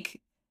I think,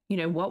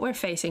 what we're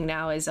facing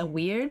now is a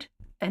weird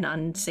and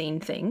unseen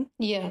thing.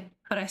 Yeah.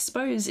 But I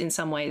suppose in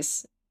some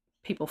ways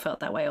people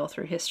felt that way all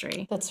through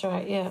history. That's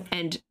right, yeah.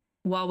 And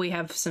while we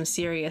have some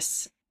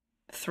serious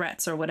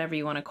threats, or whatever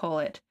you want to call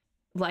it,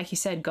 like you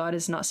said, God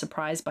is not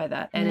surprised by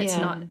that. And it's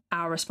not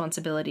our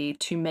responsibility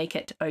to make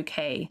it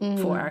okay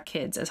for our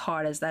kids, as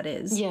hard as that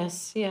is.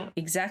 Yes, yeah.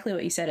 Exactly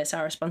what you said. It's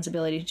our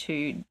responsibility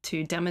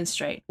to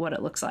demonstrate what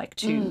it looks like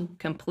to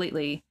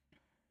completely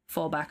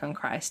fall back on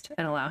Christ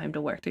and allow him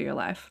to work through your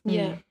life.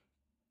 Yeah.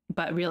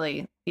 But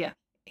really,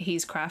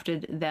 he's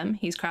crafted them.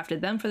 He's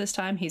crafted them for this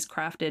time. He's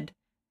crafted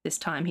this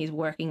time. He's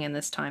working in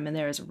this time, and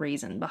there is a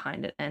reason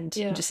behind it. And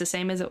just the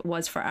same as it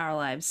was for our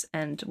lives,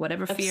 and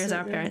whatever fears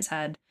our parents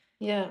had,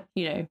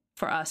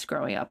 for us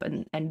growing up,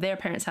 and their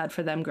parents had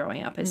for them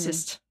growing up. It's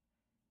just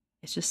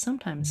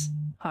sometimes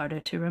harder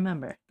to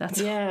remember.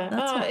 That's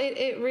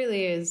it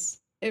really is.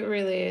 It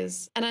really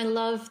is. And I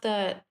love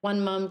that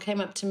one mum came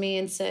up to me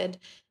and said,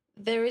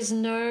 there is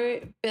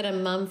no better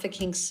mum for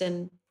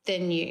Kingston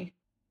than you.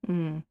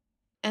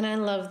 And I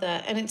love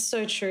that. And it's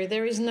so true.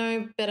 There is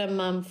no better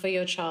mum for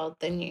your child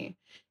than you.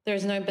 There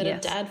is no better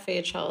dad for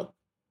your child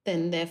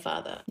than their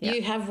father.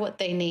 You have what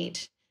they need.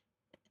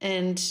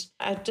 And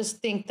I just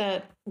think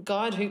that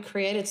God, who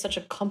created such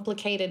a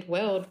complicated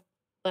world,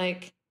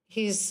 like,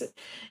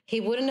 He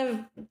wouldn't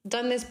have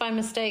done this by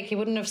mistake. He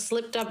wouldn't have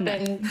slipped up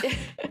and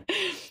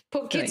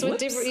put kids with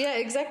different. Yeah,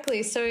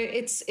 exactly. So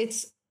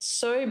it's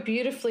so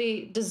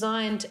beautifully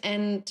designed,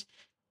 and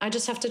I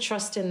just have to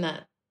trust in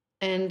that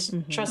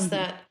and trust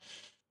that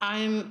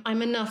I'm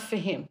enough for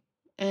him,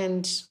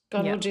 and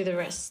God will do the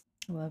rest.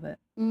 I love it.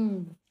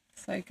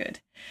 So good.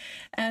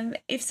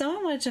 If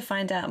someone wanted to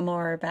find out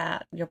more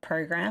about your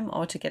program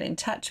or to get in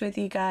touch with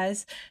you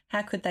guys,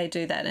 how could they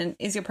do that? And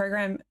is your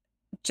program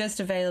just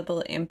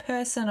available in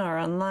person or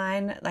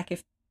online? Like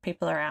if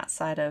people are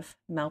outside of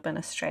Melbourne,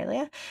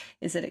 Australia,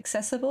 is it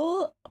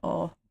accessible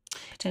or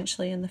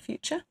potentially in the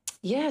future?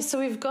 Yeah, so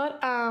we've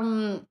got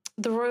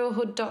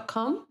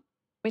theroyalhood.com,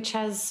 which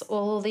has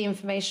all the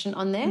information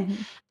on there.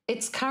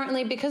 It's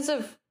currently, because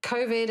of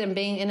COVID and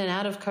being in and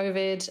out of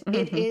COVID,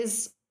 it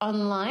is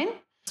online.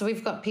 So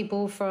we've got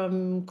people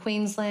from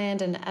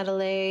Queensland and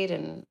Adelaide,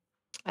 and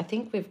I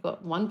think we've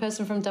got one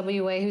person from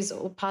WA who's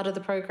all part of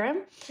the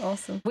program.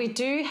 Awesome. We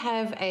do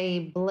have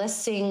a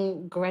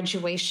blessing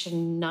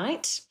graduation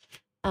night,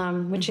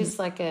 which is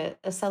like a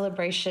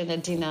celebration, a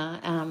dinner,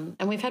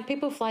 and we've had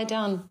people fly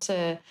down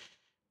to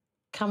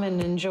come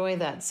and enjoy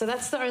that. So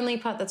that's the only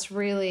part that's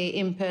really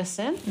in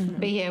person.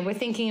 But yeah, we're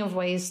thinking of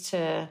ways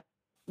to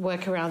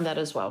work around that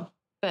as well.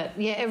 But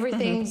yeah,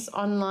 everything's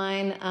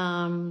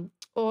online,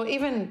 or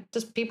even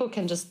just people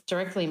can just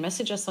directly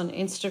message us on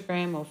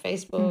Instagram or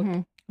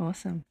Facebook.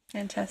 Awesome.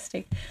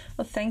 Fantastic.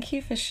 Well, thank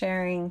you for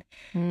sharing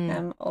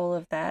all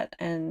of that,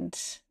 and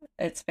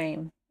it's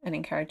been an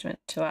encouragement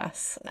to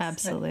us.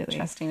 Absolutely.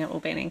 Trusting it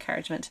will be an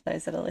encouragement to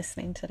those that are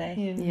listening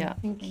today. Yeah.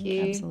 Thank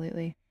you.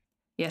 Absolutely.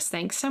 Yes,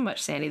 thanks so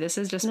much, Sandy. This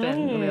has just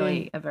been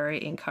really a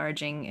very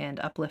encouraging and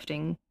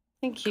uplifting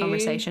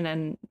conversation,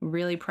 and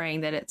really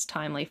praying that it's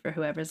timely for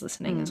whoever's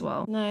listening as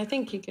well. No,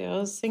 thank you,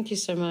 girls. Thank you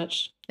so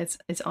much.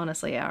 It's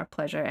honestly our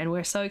pleasure, and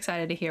we're so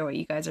excited to hear what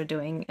you guys are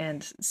doing,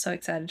 and so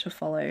excited to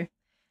follow,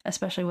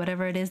 especially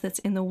whatever it is that's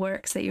in the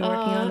works that you're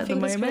working on at the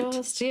moment.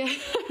 Crossed, yeah.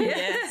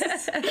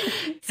 Yes.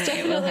 It's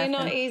definitely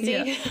not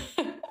easy.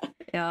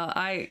 Yeah,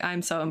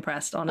 I'm so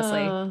impressed,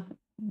 honestly.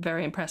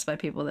 Very impressed by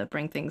people that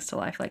bring things to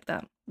life like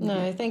that.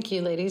 No, thank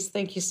you, ladies.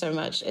 Thank you so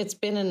much. It's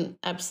been an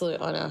absolute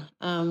honor.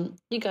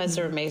 You guys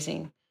are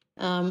amazing.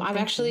 I've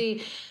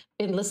actually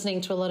been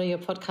listening to a lot of your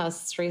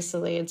podcasts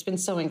recently. It's been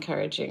so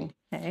encouraging.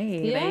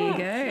 Hey, there you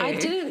go.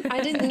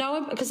 I didn't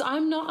know it because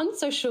I'm not on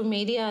social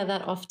media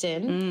that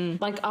often.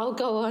 Like I'll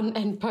go on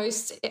and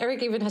post.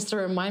 Eric even has to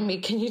remind me,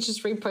 can you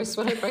just repost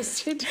what I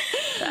posted?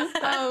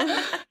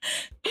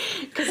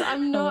 Because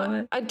I'm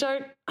not, I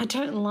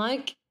don't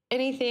like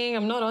anything.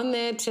 I'm not on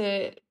there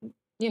to,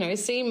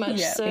 see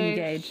much. So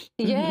engage.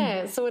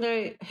 Yeah. So when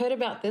I heard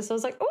about this, I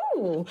was like,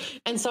 oh.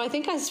 And so I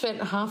think I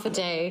spent half a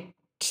day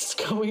just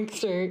going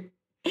through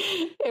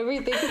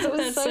everything because it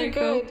was so good.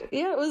 Cool.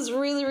 Yeah, it was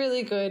really,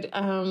 really good.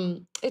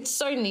 It's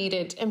so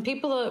needed. And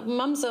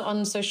mums are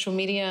on social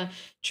media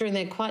during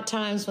their quiet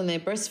times when they're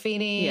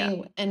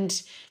breastfeeding,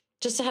 and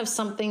just to have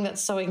something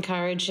that's so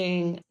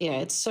encouraging.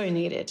 Yeah, it's so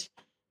needed.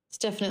 It's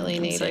definitely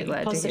needed. So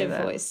glad Positive to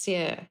hear that. voice.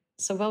 Yeah.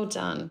 So well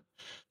done.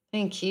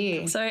 Thank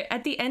you. So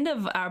at the end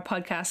of our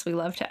podcast, we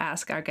love to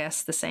ask our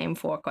guests the same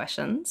 4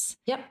 questions.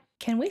 Yep.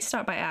 Can we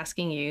start by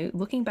asking you,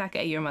 looking back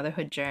at your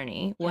motherhood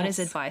journey, what is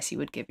advice you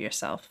would give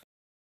yourself?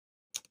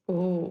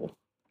 Oh,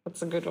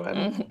 that's a good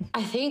one.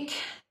 I think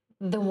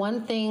the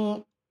one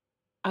thing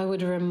I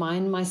would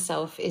remind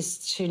myself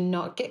is to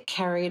not get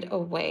carried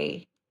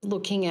away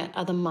looking at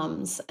other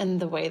mums and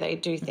the way they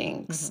do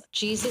things.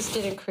 Jesus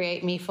didn't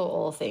create me for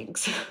all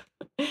things.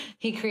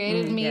 He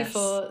created me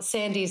for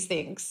Sandy's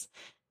things.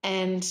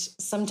 And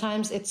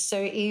sometimes it's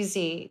so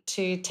easy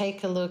to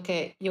take a look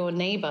at your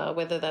neighbor,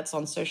 whether that's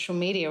on social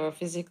media or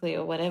physically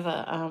or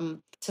whatever,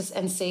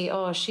 and see,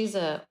 oh, she's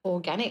a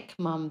organic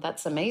mum.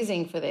 That's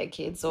amazing for their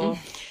kids. Or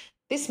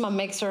this mum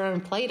makes her own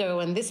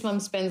Play-Doh, and this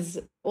mum spends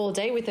all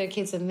day with her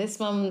kids, and this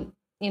mum,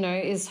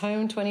 is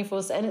home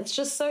 24/7. And it's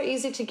just so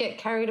easy to get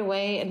carried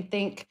away and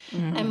think,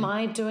 am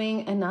I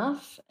doing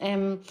enough?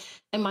 Am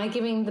I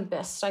giving the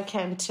best I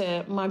can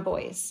to my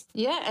boys?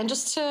 Yeah, and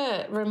just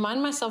to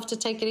remind myself to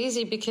take it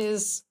easy,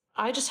 because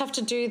I just have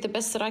to do the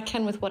best that I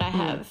can with what I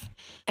have.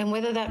 And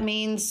whether that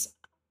means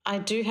I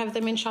do have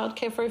them in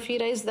childcare for a few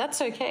days,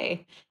 that's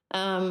okay.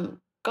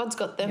 God's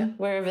got them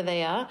wherever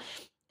they are.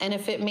 And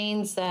if it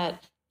means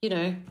that,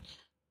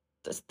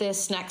 their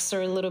snacks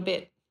are a little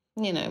bit,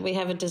 we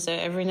have a dessert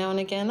every now and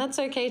again, that's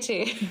okay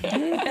too.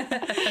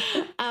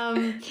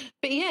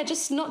 But yeah,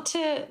 just not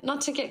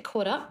to get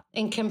caught up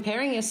in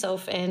comparing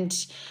yourself. And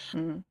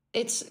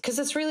it's because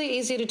it's really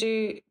easy to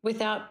do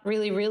without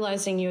really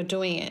realizing you're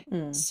doing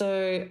it.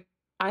 So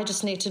I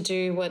just need to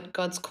do what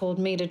God's called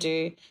me to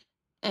do,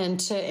 and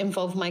to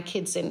involve my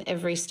kids in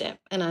every step.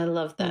 And I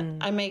love that.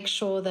 I make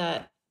sure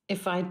that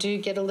if I do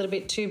get a little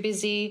bit too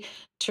busy,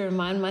 to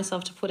remind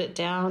myself to put it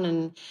down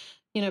and,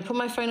 put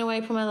my phone away,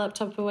 put my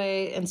laptop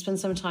away, and spend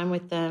some time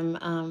with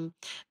them.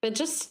 But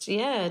just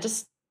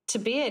to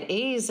be at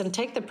ease and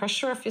take the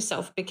pressure off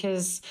yourself,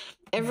 because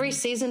every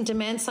season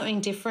demands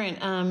something different.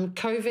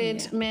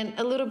 COVID meant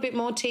a little bit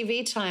more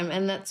TV time,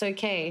 and that's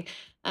okay.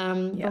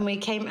 When we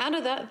came out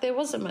of that, there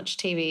wasn't much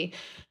TV.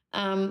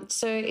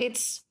 So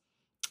it's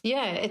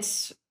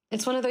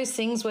one of those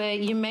things where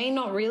you may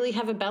not really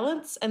have a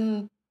balance,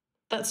 and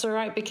that's all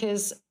right,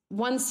 because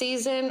one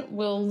season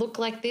will look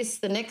like this,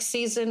 the next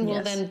season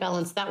will then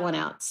balance that one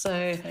out.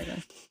 So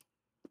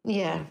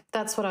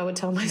that's what I would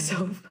tell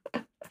myself.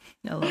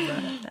 I love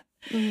that.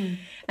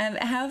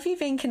 How have you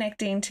been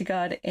connecting to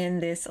God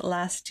in this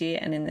last year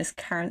and in this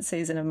current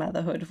season of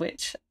motherhood,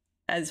 which,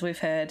 as we've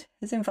heard,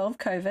 has involved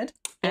COVID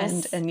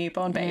and a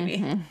newborn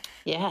baby?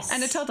 Yes.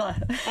 And a toddler.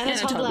 And a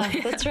toddler.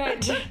 That's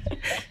right.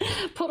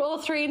 Put all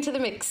three into the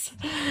mix.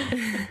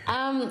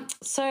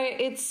 So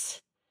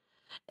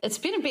it's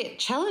been a bit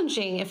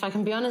challenging, if I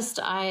can be honest.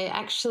 I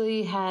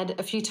actually had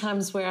a few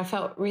times where I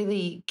felt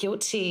really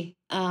guilty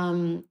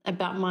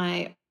about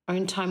my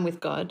own time with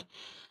God,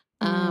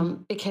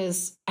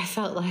 because I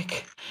felt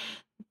like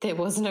there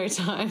was no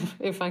time,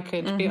 if I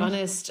could be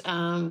honest.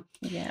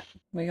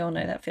 We all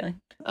know that feeling.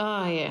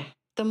 Oh, yeah.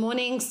 The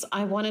mornings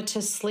I wanted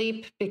to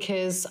sleep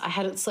because I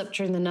hadn't slept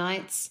during the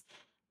nights.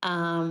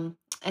 And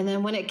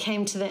then when it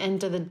came to the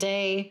end of the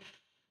day,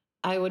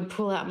 I would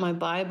pull out my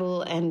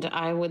Bible and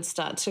I would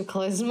start to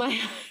close my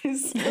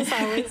eyes because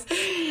I was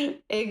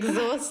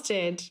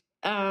exhausted.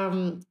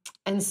 And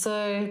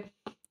so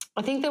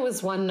I think there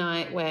was one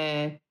night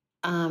where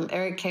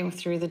Eric came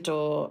through the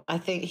door. I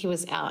think he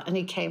was out and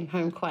he came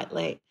home quite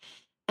late.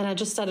 And I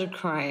just started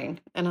crying.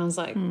 And I was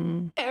like,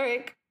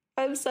 Eric,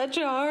 I'm such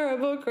a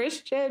horrible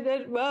Christian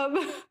and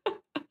mum.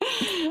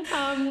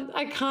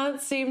 I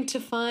can't seem to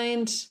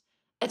find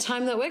a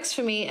time that works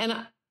for me. And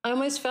I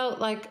almost felt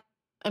like,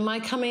 am I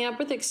coming up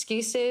with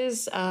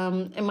excuses?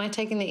 Am I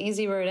taking the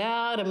easy road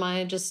out? Am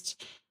I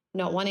just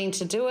not wanting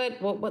to do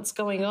it? What's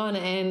going on?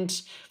 And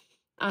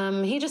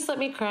he just let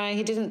me cry.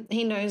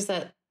 He knows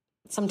that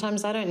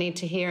sometimes I don't need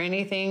to hear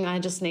anything. I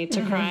just need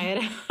to cry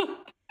it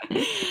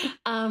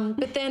out.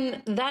 But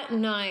then that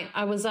night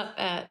I was up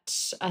at,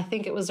 I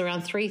think it was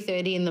around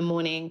 3:30 in the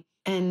morning.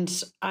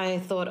 And I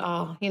thought,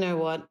 oh, you know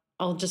what?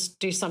 I'll just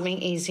do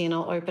something easy and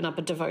I'll open up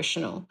a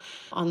devotional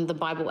on the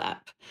Bible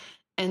app.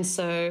 And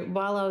so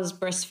while I was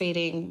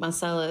breastfeeding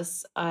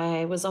Marcellus,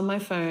 I was on my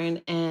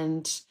phone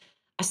and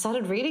I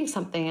started reading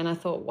something and I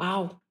thought,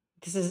 wow,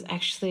 this is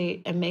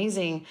actually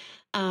amazing.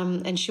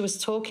 And she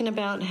was talking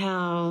about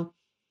how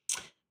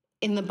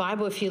in the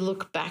Bible, if you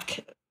look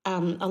back,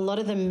 a lot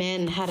of the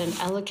men had an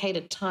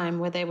allocated time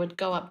where they would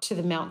go up to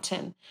the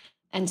mountain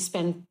and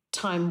spend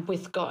time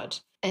with God.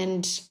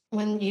 And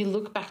when you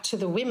look back to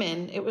the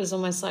women, it was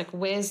almost like,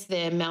 where's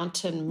their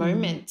mountain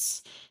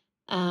moments?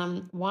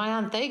 Why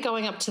aren't they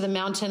going up to the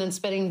mountain and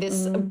spending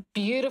this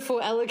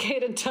beautiful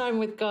allocated time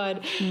with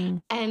God?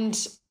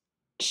 And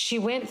she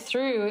went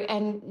through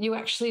and you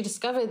actually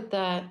discovered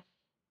that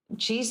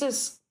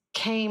Jesus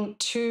came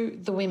to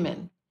the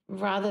women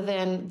rather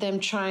than them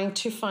trying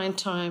to find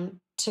time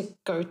to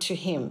go to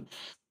him.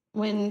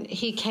 When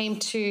he came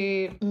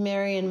to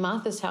Mary and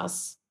Martha's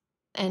house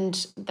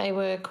and they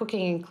were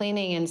cooking and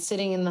cleaning and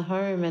sitting in the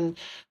home and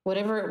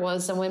whatever it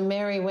was, and when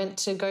Mary went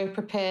to go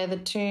prepare the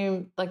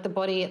tomb, like the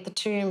body at the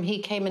tomb, he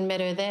came and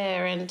met her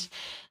there. And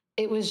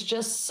it was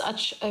just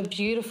such a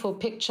beautiful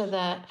picture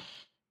that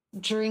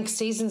during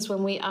seasons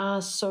when we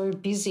are so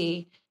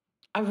busy,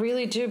 I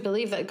really do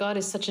believe that God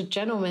is such a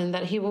gentleman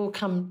that he will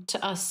come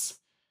to us.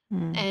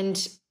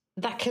 And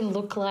that can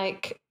look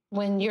like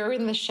when you're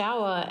in the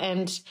shower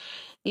and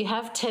you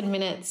have 10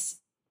 minutes,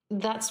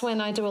 that's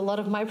when I do a lot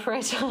of my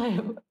prayer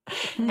time.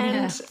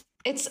 And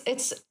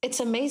it's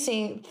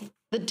amazing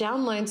the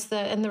downloads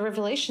and the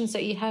revelations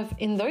that you have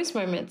in those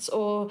moments.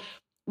 Or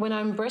when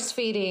I'm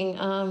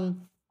breastfeeding,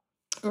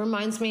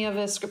 reminds me of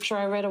a scripture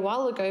I read a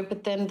while ago,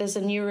 but then there's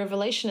a new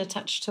revelation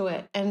attached to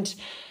it. And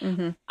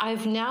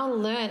I've now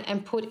learned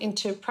and put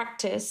into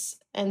practice,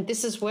 and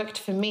this has worked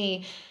for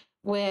me,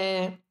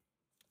 where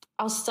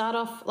I'll start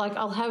off, like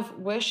I'll have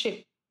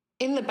worship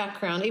in the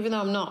background, even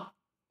though I'm not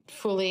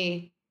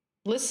fully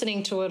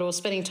listening to it or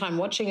spending time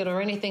watching it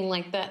or anything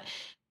like that.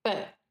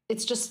 But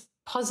it's just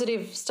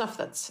positive stuff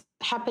that's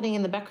happening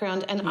in the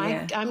background. And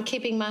I'm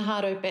keeping my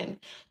heart open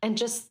and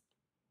just,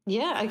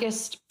 I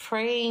guess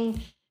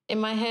praying in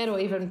my head or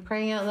even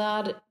praying out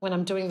loud when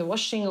I'm doing the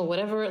washing or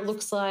whatever it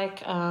looks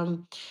like.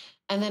 And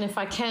then if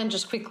I can,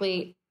 just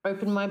quickly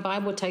open my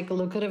Bible, take a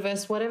look at a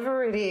verse,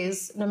 whatever it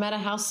is, no matter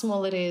how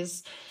small it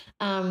is.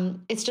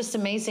 It's just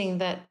amazing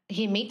that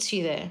he meets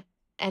you there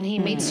and he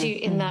meets you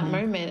in that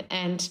moment.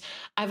 And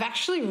I've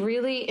actually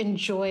really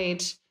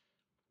enjoyed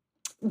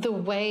the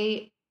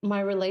way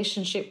my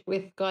relationship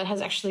with God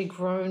has actually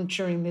grown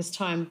during this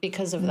time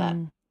because of that.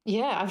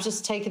 I've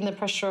just taken the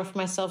pressure off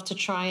myself to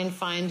try and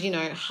find,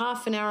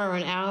 half an hour or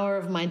an hour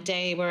of my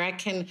day where I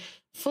can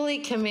fully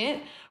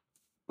commit.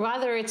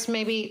 Rather, it's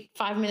maybe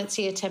 5 minutes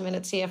here, 10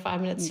 minutes here, 5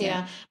 minutes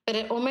here. But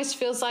it almost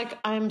feels like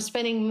I'm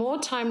spending more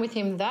time with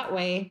him that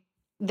way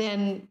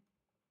than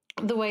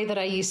the way that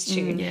I used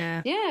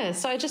to.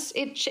 So I just,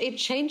 it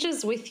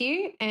changes with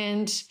you.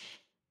 And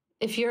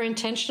if you're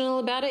intentional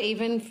about it,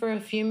 even for a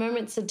few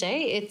moments a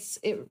day,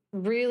 it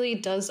really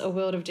does a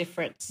world of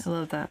difference. I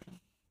love that.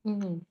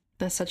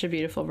 That's such a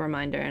beautiful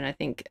reminder. And I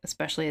think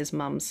especially as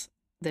mums,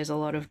 there's a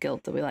lot of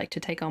guilt that we like to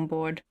take on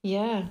board.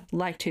 Yeah.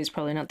 Like to is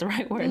probably not the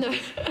right word. No.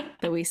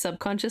 That we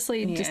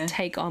subconsciously just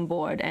take on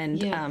board.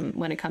 And Yeah.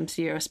 When it comes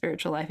to your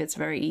spiritual life, it's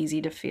very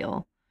easy to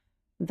feel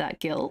that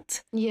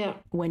guilt Yeah.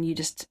 when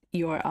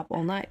you're up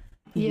all night.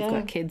 You've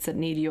got kids that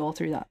need you all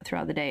throughout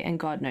the day, and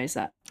God knows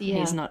that. Yeah.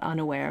 He's not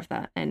unaware of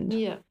that. And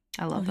Yeah.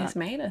 I love that. He's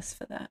made us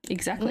for that.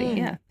 Exactly.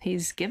 Yeah.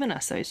 He's given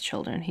us those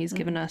children. He's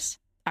given us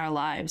our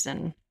lives,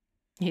 and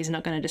he's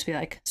not going to just be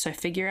like, so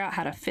figure out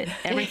how to fit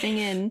everything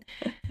in,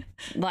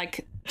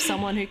 like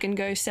someone who can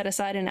go set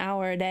aside an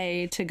hour a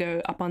day to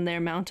go up on their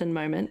mountain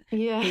moment.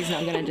 Yeah. He's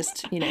not going to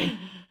just,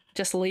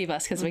 just leave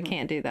us because we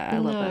can't do that. I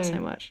love that so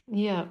much.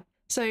 Yeah.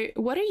 So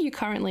what are you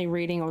currently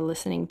reading or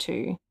listening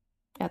to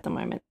at the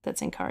moment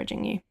that's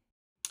encouraging you?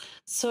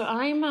 So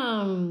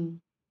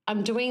I'm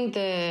doing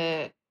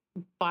the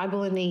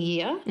Bible in a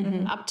year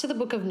up to the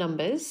book of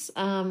Numbers.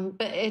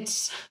 But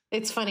it's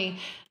funny.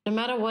 No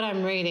matter what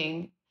I'm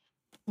reading,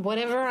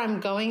 whatever I'm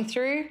going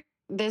through,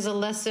 there's a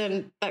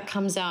lesson that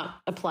comes out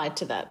applied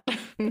to that.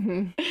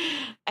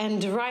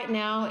 And right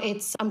now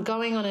I'm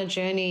going on a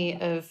journey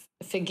of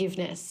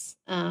forgiveness,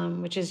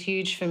 which is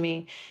huge for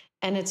me.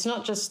 And it's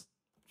not just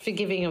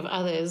forgiving of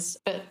others,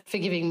 but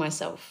forgiving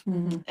myself.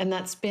 And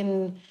that's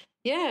been,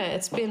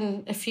 it's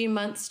been a few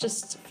months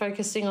just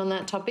focusing on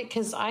that topic,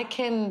 because I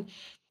can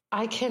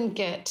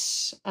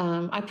get,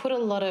 I put a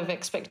lot of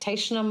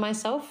expectation on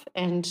myself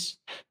and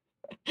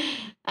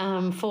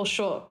fall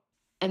short.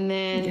 And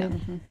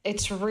then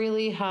it's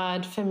really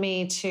hard for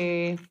me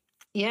to,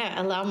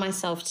 allow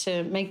myself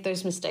to make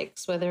those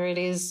mistakes, whether it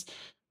is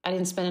I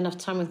didn't spend enough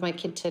time with my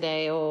kid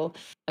today, or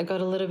I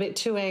got a little bit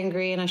too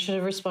angry and I should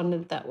have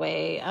responded that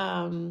way.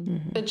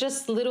 But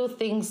just little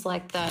things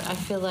like that, I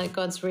feel like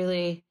God's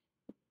really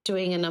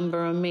doing a number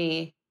on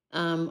me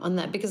on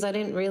that, because I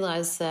didn't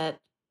realize that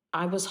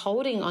I was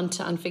holding on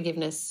to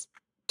unforgiveness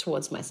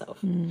towards myself.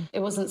 It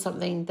wasn't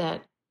something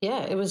that,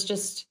 it was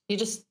just, you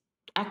just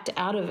act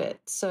out of it.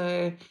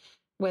 So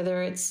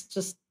whether it's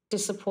just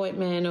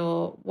disappointment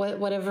or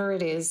whatever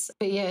it is,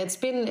 but it's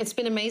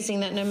been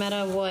amazing that no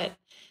matter what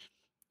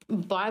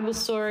Bible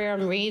story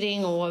I'm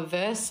reading or a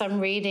verse I'm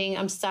reading,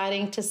 I'm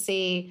starting to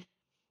see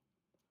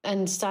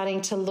and starting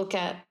to look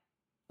at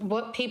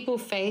what people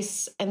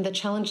face and the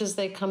challenges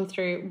they come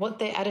through, what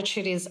their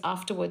attitude is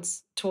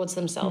afterwards towards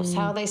themselves,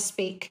 how they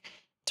speak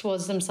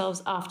towards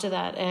themselves after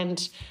that.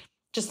 And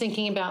just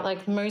thinking about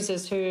like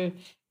Moses, who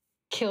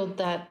killed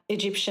that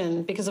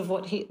Egyptian because of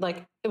what it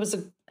was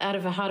out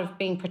of a heart of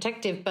being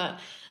protective, but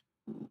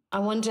I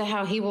wonder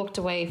how he walked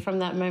away from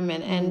that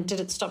moment, and did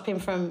it stop him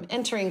from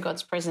entering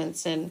God's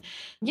presence? And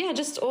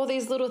just all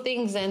these little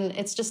things. And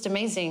it's just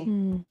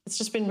amazing. It's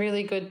just been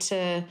really good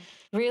to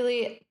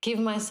really give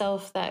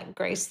myself that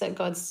grace that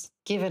God's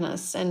given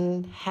us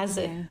and has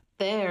it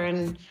there.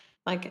 And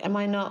like, am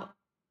I not,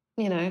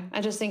 I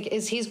just think,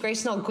 is his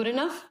grace not good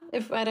enough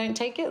if I don't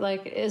take it?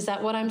 Like, is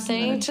that what I'm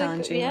saying?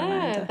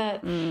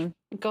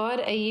 God,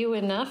 are you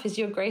enough? Is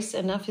your grace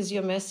enough? Is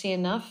your mercy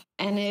enough?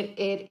 And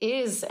it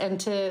is. And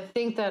to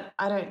think that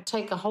I don't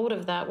take a hold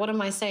of that, what am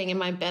I saying?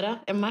 Am I better?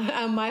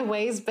 Are my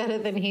ways better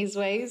than his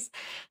ways?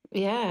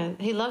 Yeah,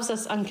 he loves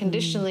us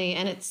unconditionally,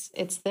 and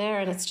it's there,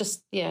 and it's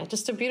just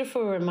a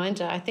beautiful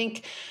reminder. I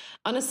think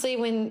honestly,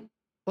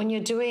 when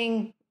you're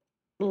doing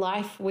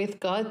life with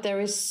God, there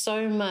is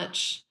so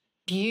much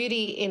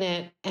beauty in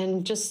it,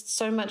 and just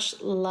so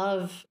much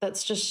love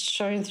that's just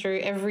shown through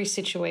every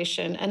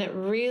situation, and it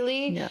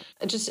really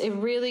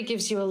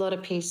gives you a lot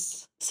of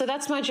peace. So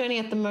that's my journey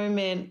at the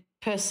moment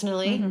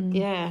personally.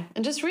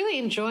 And just really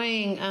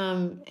enjoying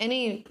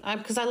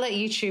because I let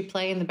YouTube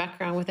play in the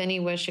background with any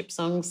worship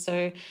songs,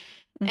 so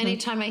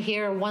anytime I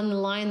hear one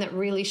line that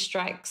really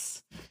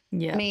strikes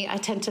me, I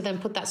tend to then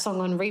put that song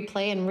on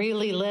replay and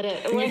really let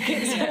it work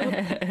itself.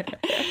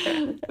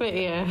 But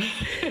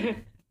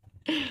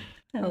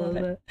I love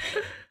it.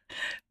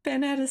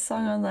 Ben had a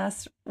song on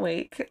last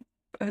week.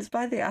 It was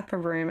by The Upper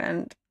Room,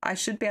 and I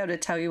should be able to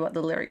tell you what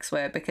the lyrics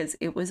were because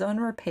it was on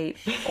repeat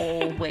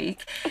all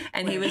week,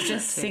 and he was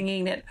just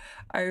singing it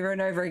over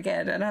and over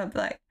again. And I'm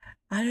like,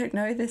 I don't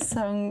know this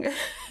song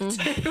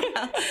too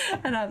well.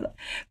 And I'm like,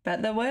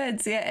 but the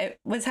words, it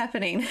was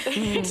happening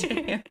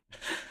to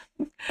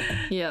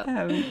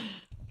him.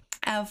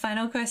 Our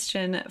final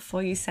question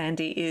for you,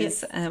 Sandy,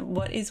 is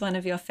what is one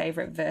of your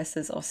favorite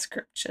verses or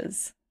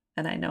scriptures?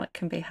 And I know it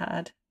can be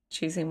hard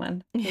choosing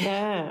one.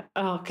 Yeah.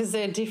 Oh, because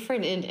they're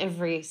different in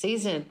every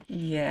season.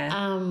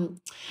 Yeah.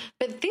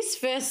 But this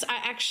verse, I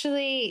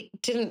actually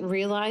didn't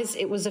realize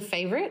it was a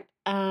favorite.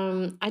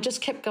 I just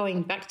kept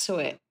going back to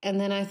it.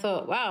 And then I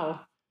thought,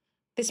 wow,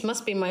 this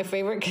must be my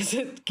favorite because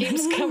it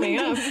keeps coming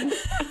up.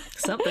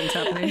 Something's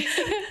happening.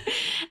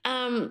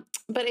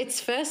 But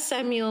it's 1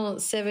 Samuel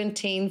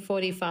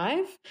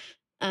 17:45.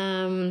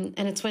 And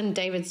it's when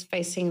David's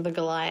facing the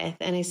Goliath,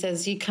 and he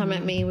says, you come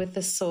at me with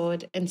the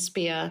sword and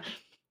spear,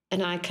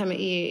 and I come at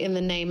you in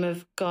the name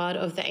of God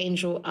of the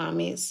angel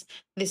armies.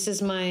 This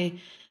is my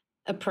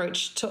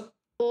approach to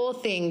all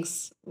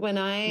things. When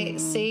I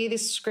see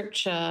this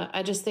scripture,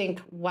 I just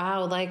think,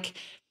 wow, like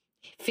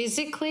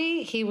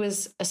physically he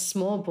was a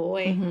small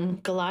boy.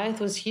 Goliath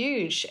was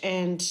huge,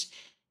 and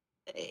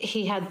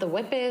he had the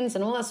weapons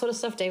and all that sort of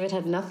stuff. David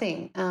had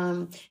nothing.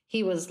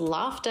 He was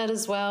laughed at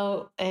as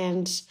well,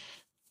 and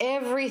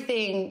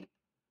everything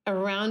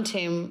around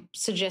him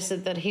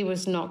suggested that he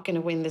was not going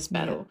to win this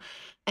battle.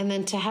 And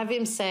then to have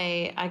him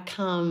say, I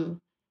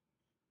come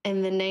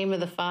in the name of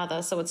the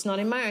Father, so it's not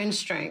in my own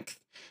strength,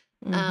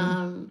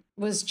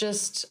 was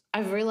just,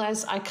 I've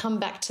realized I come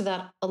back to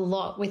that a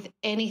lot with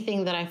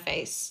anything that I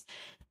face,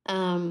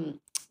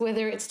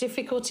 whether it's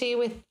difficulty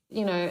with,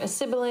 you know, a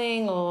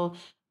sibling or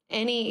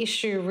any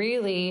issue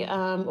really,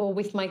 or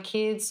with my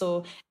kids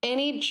or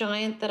any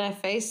giant that I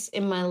face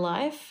in my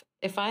life.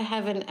 If I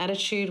have an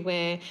attitude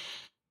where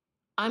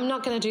I'm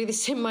not going to do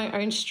this in my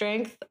own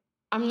strength,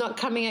 I'm not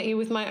coming at you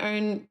with my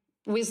own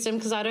wisdom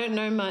because I don't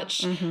know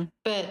much,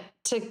 but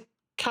to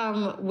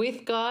come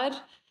with God,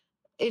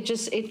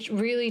 it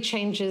really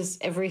changes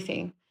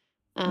everything.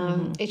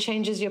 It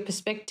changes your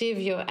perspective,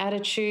 your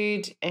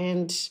attitude,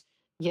 and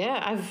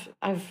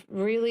I've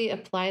really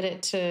applied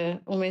it to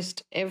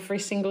almost every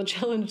single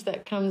challenge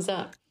that comes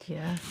up.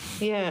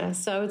 Yeah.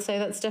 So I would say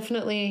that's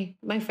definitely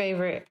my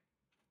favorite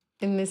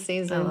in this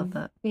season. I love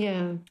that.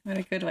 Yeah. What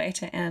a good way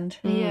to end.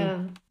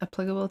 Yeah.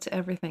 Applicable to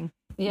everything.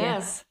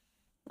 Yes.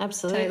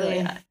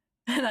 Absolutely. Totally.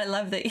 And I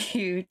love that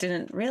you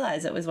didn't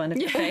realize it was one of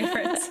your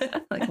favorites.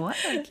 Like, why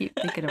do I keep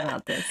thinking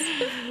about this?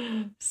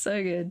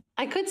 So good.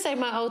 I could say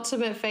my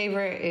ultimate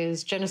favorite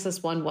is Genesis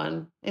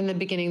 1:1. In the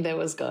beginning there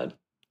was God,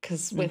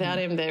 because without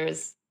him there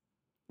is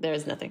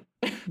nothing.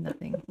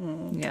 Nothing.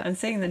 Yeah. I'm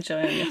seeing the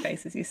joy on your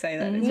face as you say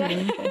that. It's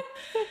really cool.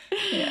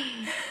 Yeah.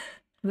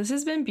 This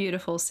has been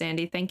beautiful,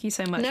 Sandy. Thank you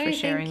so much for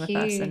sharing with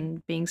us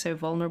and being so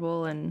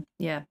vulnerable. And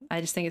yeah, I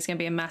just think it's going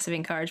to be a massive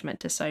encouragement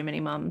to so many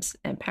mums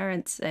and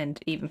parents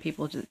and even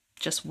people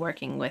just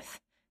working with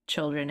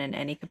children in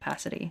any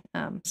capacity.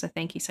 So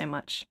thank you so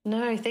much.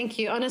 No, thank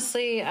you.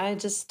 Honestly, I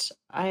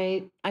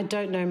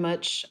don't know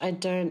much.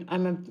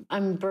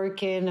 I'm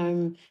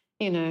broken.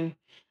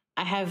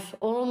 I have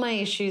all my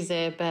issues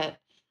there, but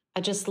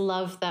I just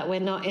love that we're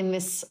not in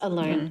this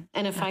alone.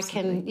 And if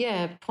absolutely.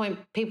 I can, point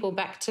people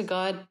back to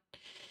God,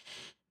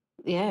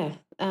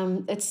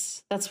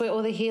 that's where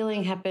all the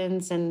healing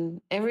happens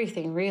and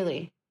everything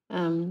really.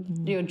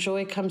 Your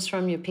joy comes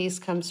from, your peace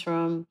comes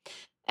from.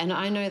 And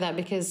I know that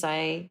because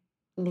I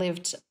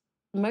lived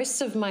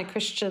most of my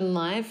Christian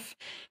life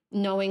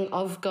knowing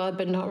of God,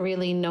 but not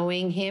really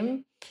knowing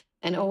him,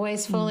 and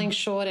always falling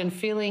short and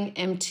feeling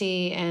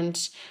empty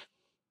and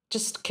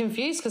just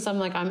confused because I'm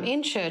like, I'm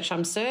in church,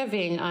 I'm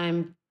serving,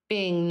 I'm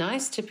being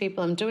nice to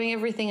people, I'm doing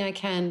everything I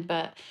can,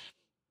 but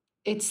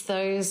it's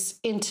those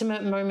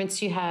intimate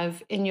moments you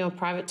have in your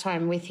private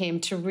time with him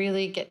to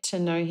really get to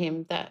know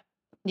him that,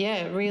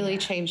 really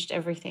changed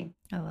everything.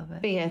 I love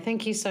it. But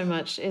thank you so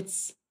much.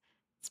 It's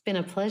been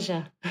a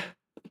pleasure.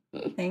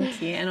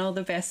 Thank you. And all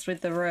the best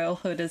with the Royal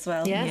Hood as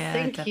well. Yes,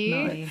 thank you.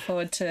 Look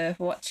forward to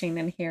watching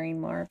and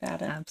hearing more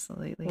about it.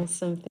 Absolutely.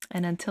 Awesome.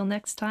 And until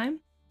next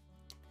time,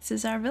 this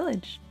is Our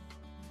Village.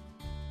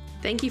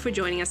 Thank you for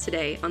joining us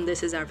today on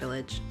This Is Our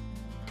Village.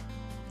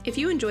 If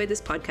you enjoyed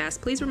this podcast,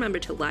 please remember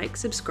to like,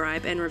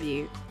 subscribe, and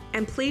review.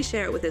 And please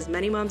share it with as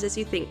many moms as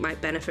you think might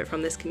benefit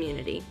from this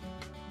community.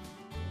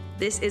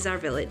 This is our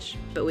village,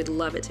 but we'd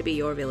love it to be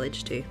your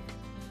village too.